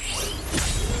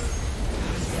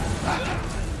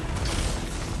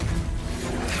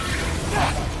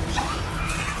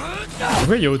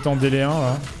 Pourquoi il y a autant d'éléens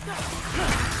là?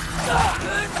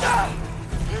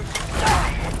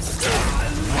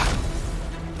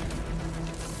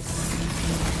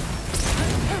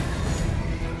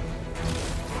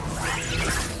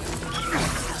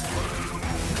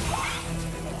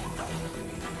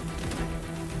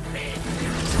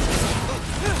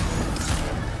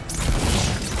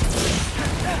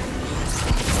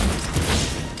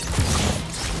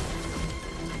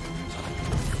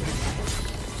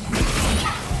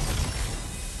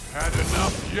 Had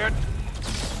enough yet?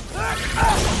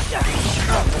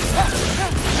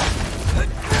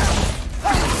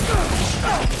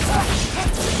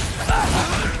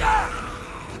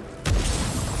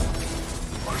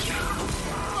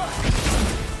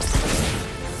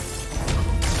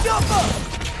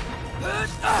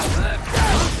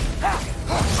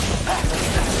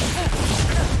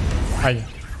 Aïe.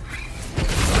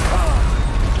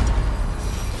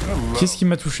 Qu'est-ce qui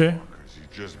m'a touché?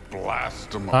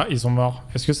 Ah, ils sont morts.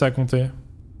 Est-ce que ça a compté?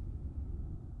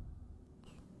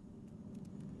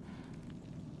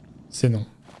 C'est non.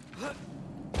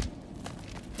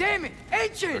 Damn it,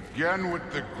 ancient! Again with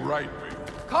the griping.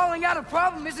 Calling out a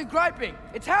problem isn't griping.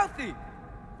 It's healthy.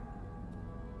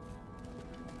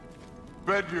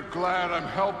 Bet you're glad I'm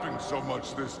helping so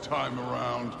much this time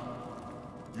around.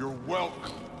 You're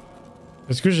welcome.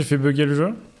 Est-ce que j'ai fait bugger le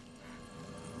jeu?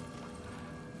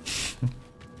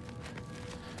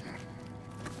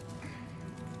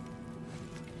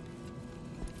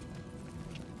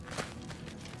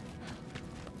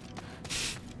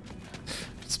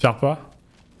 J'espère pas.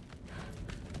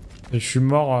 Et je suis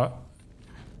mort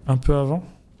un peu avant.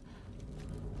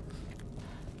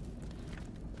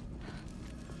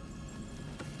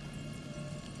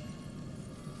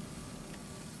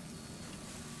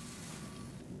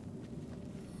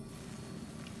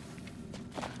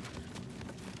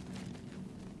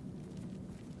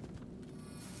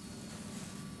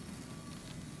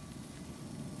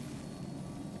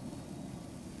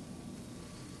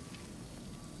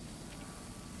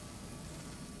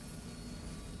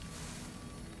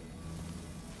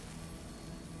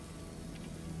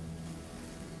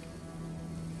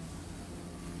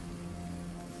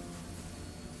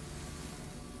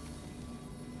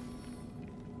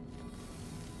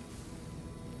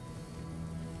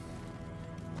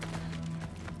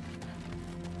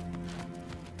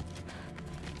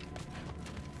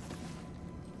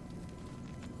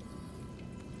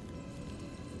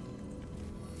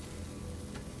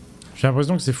 J'ai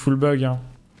l'impression que c'est full bug, hein.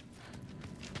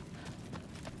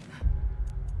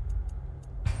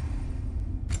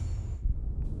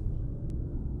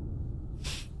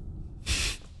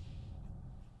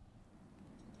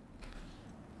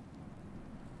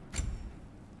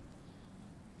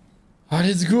 Ah,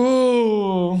 let's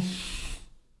go!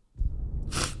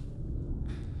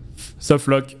 Soft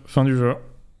lock, fin du jeu.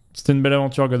 C'était une belle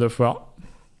aventure God of War.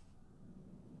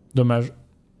 Dommage.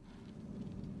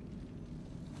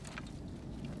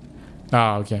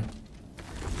 Ah, ok.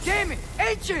 Damn it,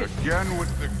 ancient! Again with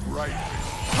the griping.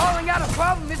 Calling out a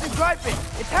problem isn't griping.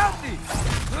 It's healthy.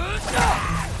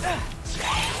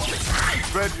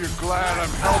 Bet you're glad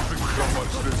I'm helping so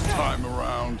much this time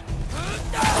around.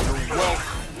 You're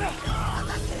welcome.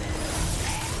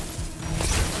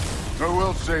 I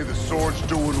will say the sword's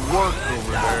doing work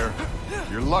over there.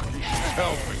 You're lucky she's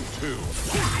helping too.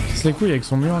 C'est les couilles avec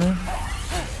son mur, là.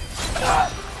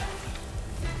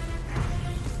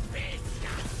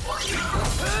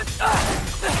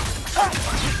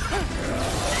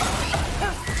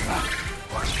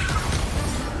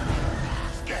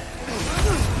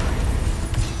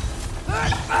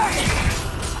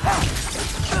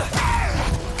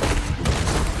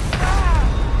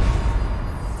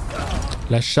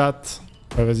 La chatte.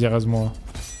 Ouais, vas-y, rase-moi.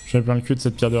 J'avais plein le cul de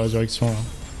cette pierre de résurrection, là.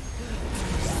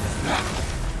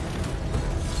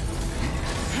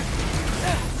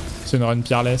 C'est une run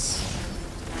pierreless.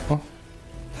 Oh.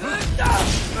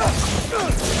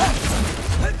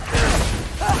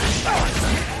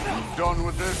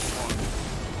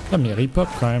 Ah, mais rip-hop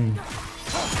quand même.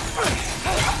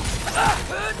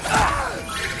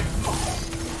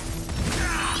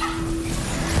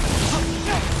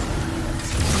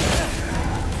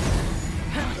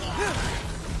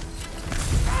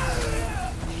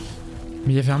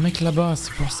 Mais il y avait un mec là-bas,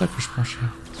 c'est pour ça que je prends cher.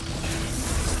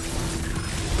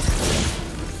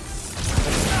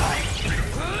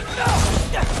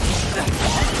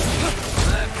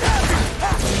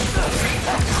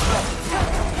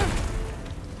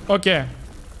 Ok. I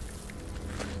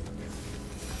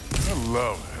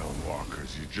love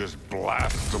Hellwalkers. You just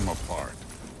blast them apart.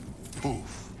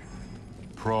 Poof.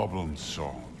 Problem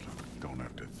solved. Don't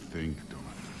have to think, don't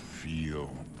have to feel.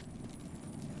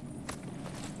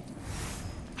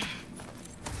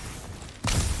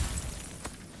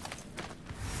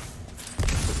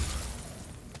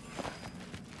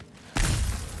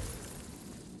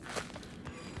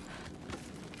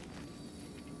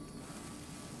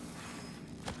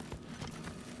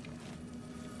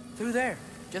 Through there,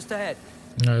 just ahead.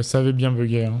 Ouais, ça avait bien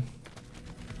bugué. Hein.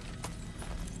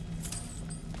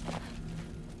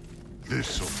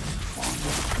 This'll be fun.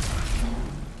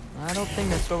 I don't think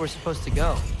that's where we're supposed to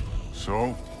go.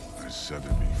 So, I said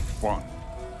it'd be fun.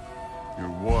 It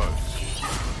was.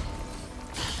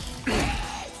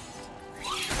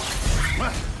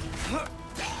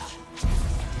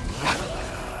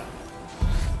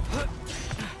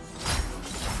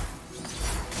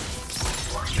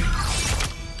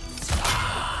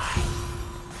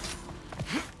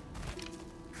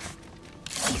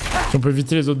 Si on peut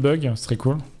éviter les autres bugs, ce serait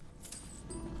cool.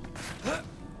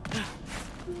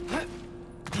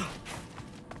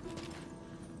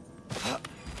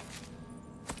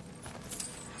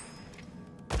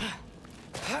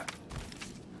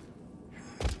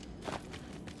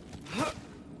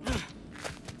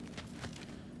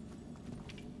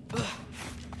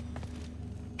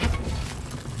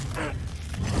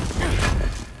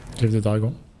 Clef de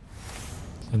dragon.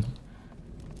 C'est non.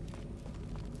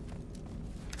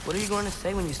 What are you going to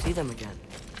say when you see them again?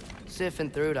 Sif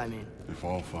and Thrud, I mean. If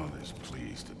Allfather's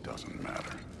pleased, it doesn't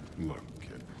matter. Look,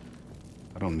 kid.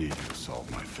 I don't need you to solve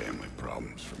my family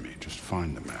problems for me. Just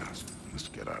find the mask. Let's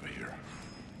get out of here.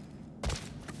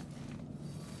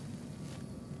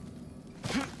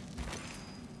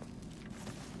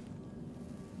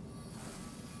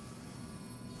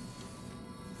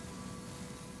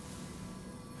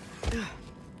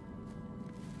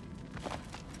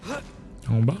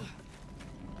 En bas.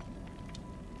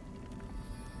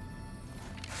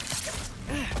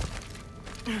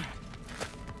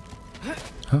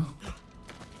 Hein?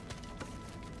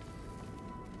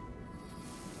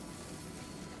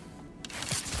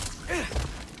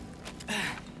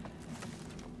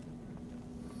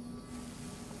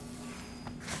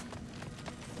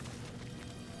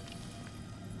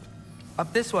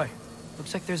 Up this way.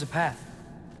 Looks like there's a path.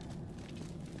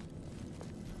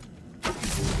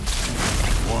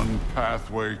 One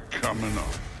pathway coming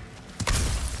up.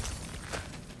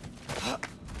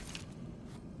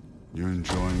 You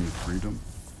enjoying the freedom?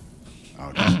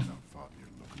 Out here, Father, you're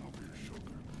looking over your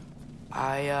shoulder.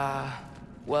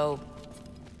 Well,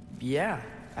 yeah,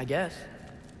 I guess.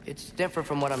 It's different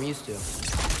from what I'm used to.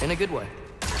 In a good way.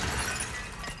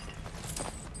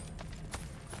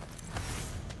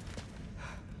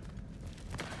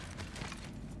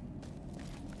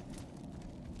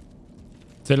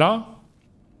 C'est là?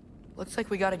 Looks like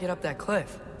we gotta get up that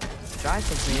cliff. Try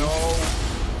something. No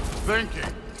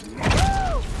thinking.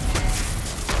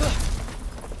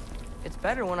 It's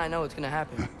better when I know it's gonna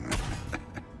happen.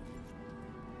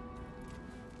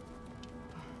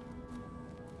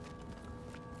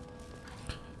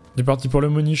 On est parti pour le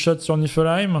money shot sur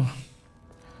Niflheim.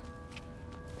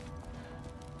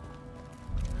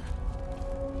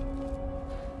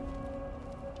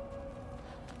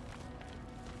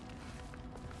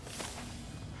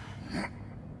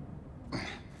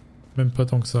 Même pas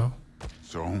tant que ça.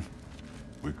 So,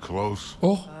 we close?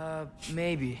 Oh!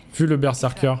 Maybe. Vu le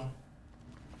berserker.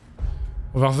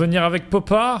 On va revenir avec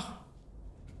Popard.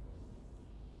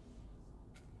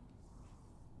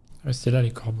 Ouais, c'est là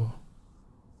les corbeaux.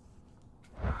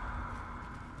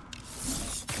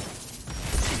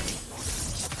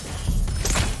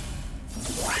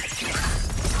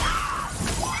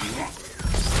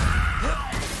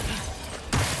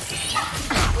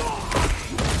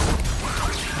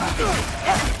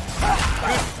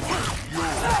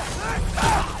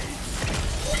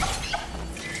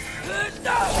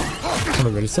 On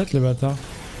level 7 les bâtards.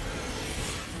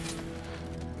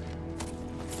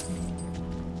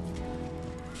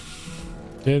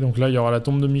 Ok, donc là il y aura la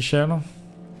tombe de Michel.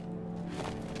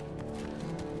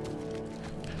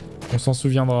 On s'en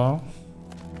souviendra.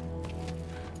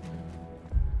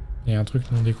 Il y a un truc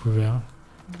non découvert.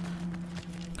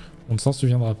 On ne s'en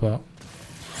souviendra pas.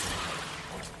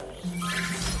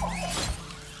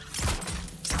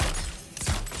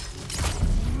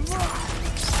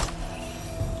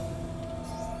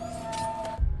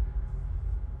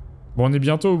 Bon, on est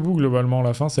bientôt au bout globalement,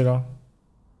 la fin c'est là.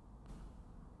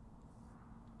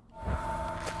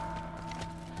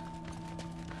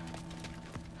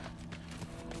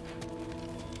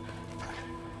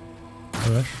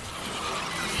 Ouais.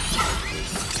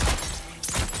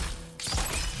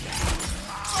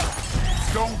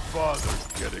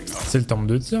 C'est le temple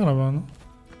de tir là-bas, non?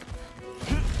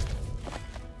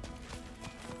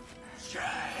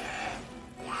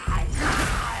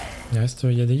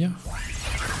 Il y a des gars.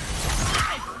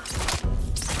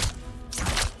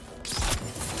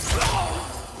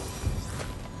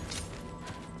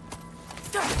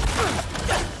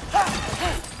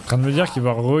 En train de me dire qu'il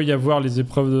va y avoir les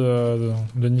épreuves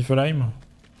de Niflheim.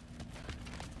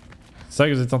 C'est ça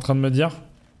que vous êtes en train de me dire?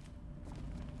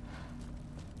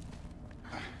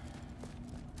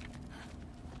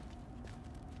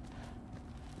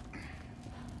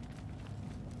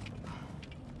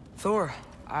 Thor,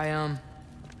 I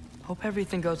hope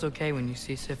everything goes okay when you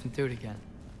see Sif and Thud again.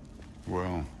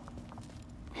 Well,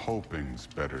 hoping's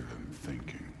better than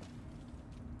thinking.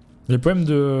 Les poèmes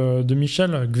de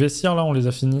Michel Gvessir, là, on les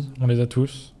a finis. On les a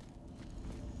tous.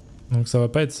 Donc ça va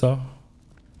pas être ça.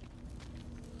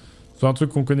 Soit un truc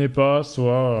qu'on connaît pas,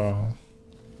 soit...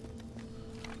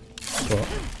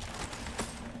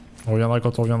 On reviendra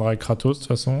quand on reviendra avec Kratos, de toute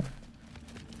façon.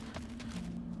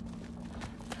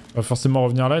 On va forcément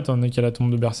revenir là, étant donné qu'il y a la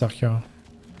tombe de Berserker.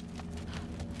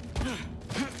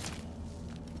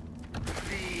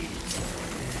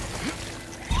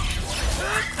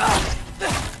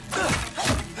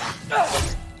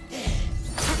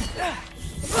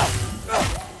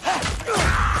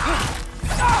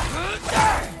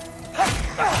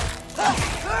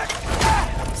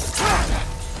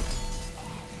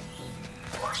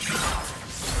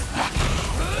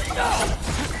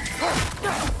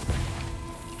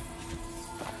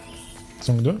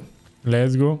 Donc 2.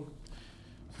 Let's go.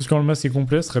 Parce que quand le masque est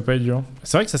complet, ce serait pas idiot.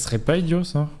 C'est vrai que ça serait pas idiot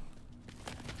ça.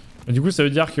 Mais du coup, ça veut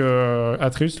dire que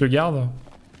Atreus le garde.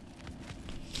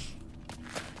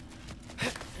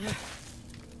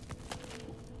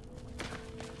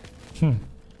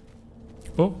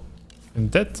 Oh, une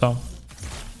tête ça.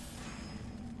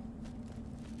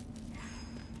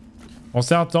 Bon,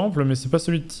 c'est un temple, mais c'est pas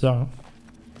celui de Tyr. Hein.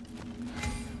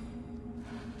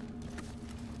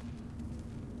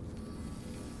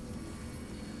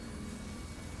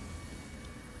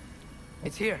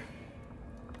 It's here.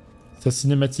 Sa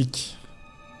cinématique.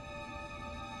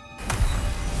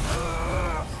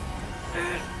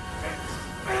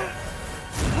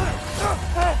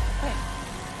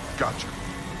 Gotcha.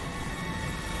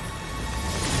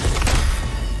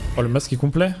 Oh, le masque est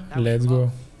complet. Let's go.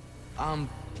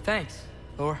 Thanks,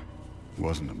 Thor.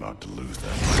 Wasn't about to lose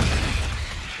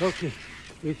that. Loki,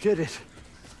 you did it.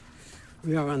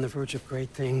 We are on the verge of great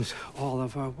things. All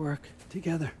of our work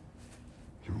together.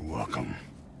 You're welcome.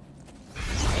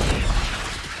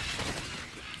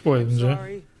 Ouais,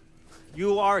 Sorry.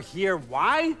 You are here.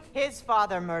 Why? His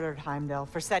father murdered Heimdall.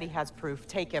 Forseti has proof.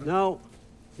 Take him. No.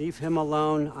 Leave him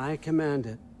alone. I command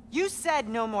it. You said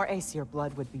no more Aesir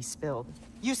blood would be spilled.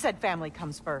 You said family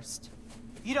comes first.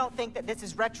 You don't think that this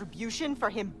is retribution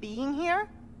for him being here?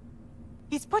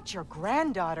 He's put your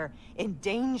granddaughter in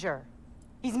danger.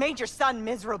 He's made your son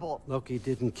miserable. Loki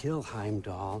didn't kill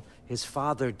Heimdall. His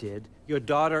father did. Your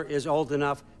daughter is old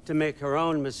enough to make her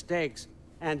own mistakes.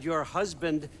 And your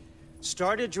husband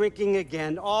started drinking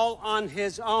again, all on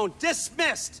his own.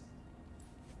 Dismissed!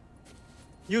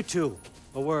 You two,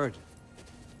 a word.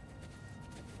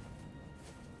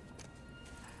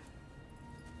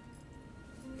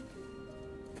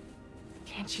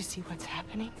 Can't you see what's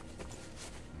happening?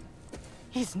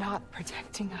 He's not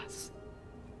protecting us.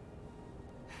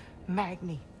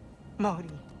 Magni, Modi,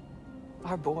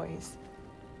 our boys.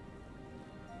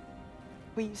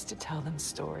 We used to tell them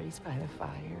stories by the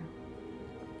fire.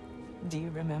 Do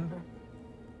you remember?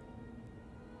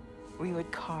 We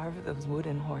would carve those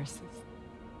wooden horses.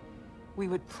 We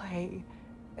would play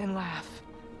and laugh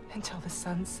until the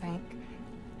sun sank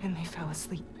and they fell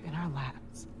asleep in our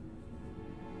laps.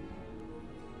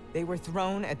 They were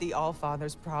thrown at the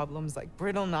Allfather's problems like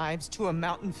brittle knives to a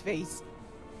mountain face.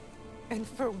 And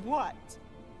for what?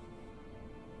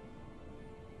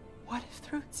 What if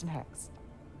Thrud's next?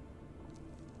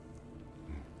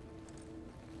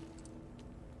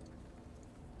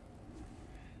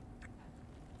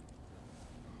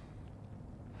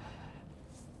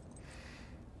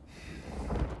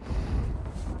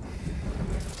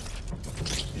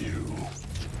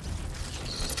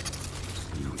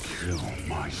 You kill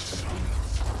my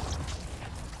sons.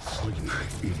 Sleep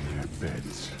in their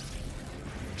beds.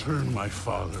 Turn my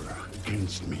father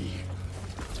against me.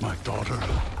 My daughter.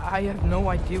 I have no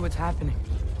idea what's happening.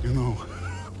 You know,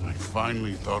 I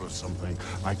finally thought of something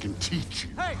I can teach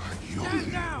you. Hey,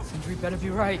 stand down! Sindri better be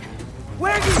right.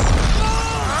 Where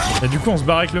Et du coup, on se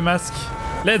barre avec le masque.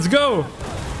 Let's go!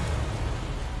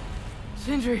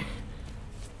 Sindri.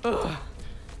 Ugh.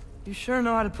 You sure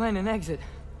know how to plan an exit.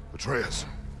 Atreus.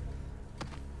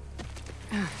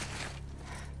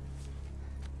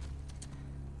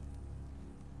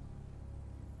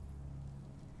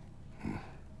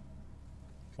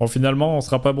 Bon, finalement, on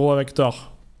sera pas bro avec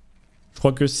Thor. Je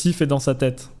crois que Sif est dans sa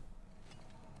tête.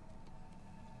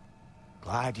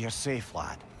 Glad you're safe,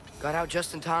 lad. Got out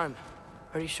just in time.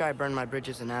 Pretty sure I burned my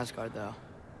bridges in Asgard, though.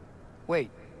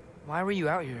 Wait, why were you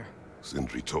out here?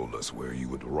 Sindri told us where you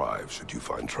would arrive should you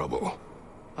find trouble.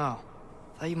 Oh,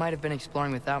 thought you might have been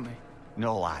exploring without me.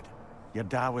 No, lad. Your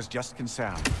dad was just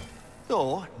concerned.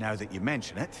 Though, now that you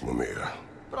mention it... Mimir.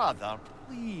 Brother,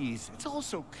 please. It's all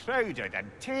so crowded and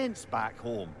tense back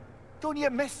home. Don't you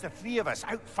miss the three of us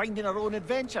out finding our own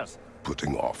adventures?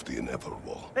 Putting off the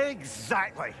inevitable.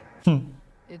 Exactly.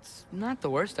 It's not the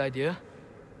worst idea.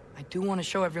 I do want to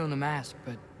show everyone the mask,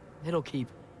 but it'll keep.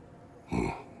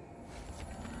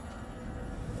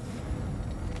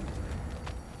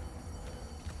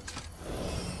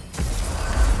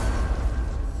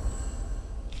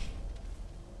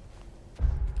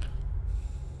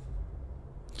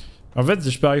 En fait,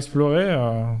 si je pars explorer...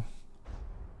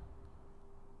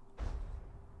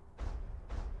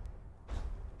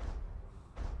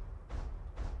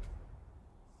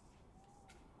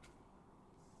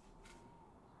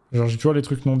 Genre j'ai toujours les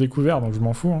trucs non découverts, donc je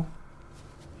m'en fous. Hein.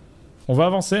 On va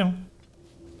avancer. Hein.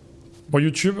 Bon,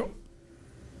 YouTube.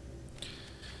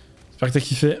 J'espère que t'as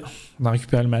kiffé. On a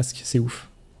récupéré le masque, c'est ouf.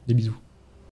 Des bisous.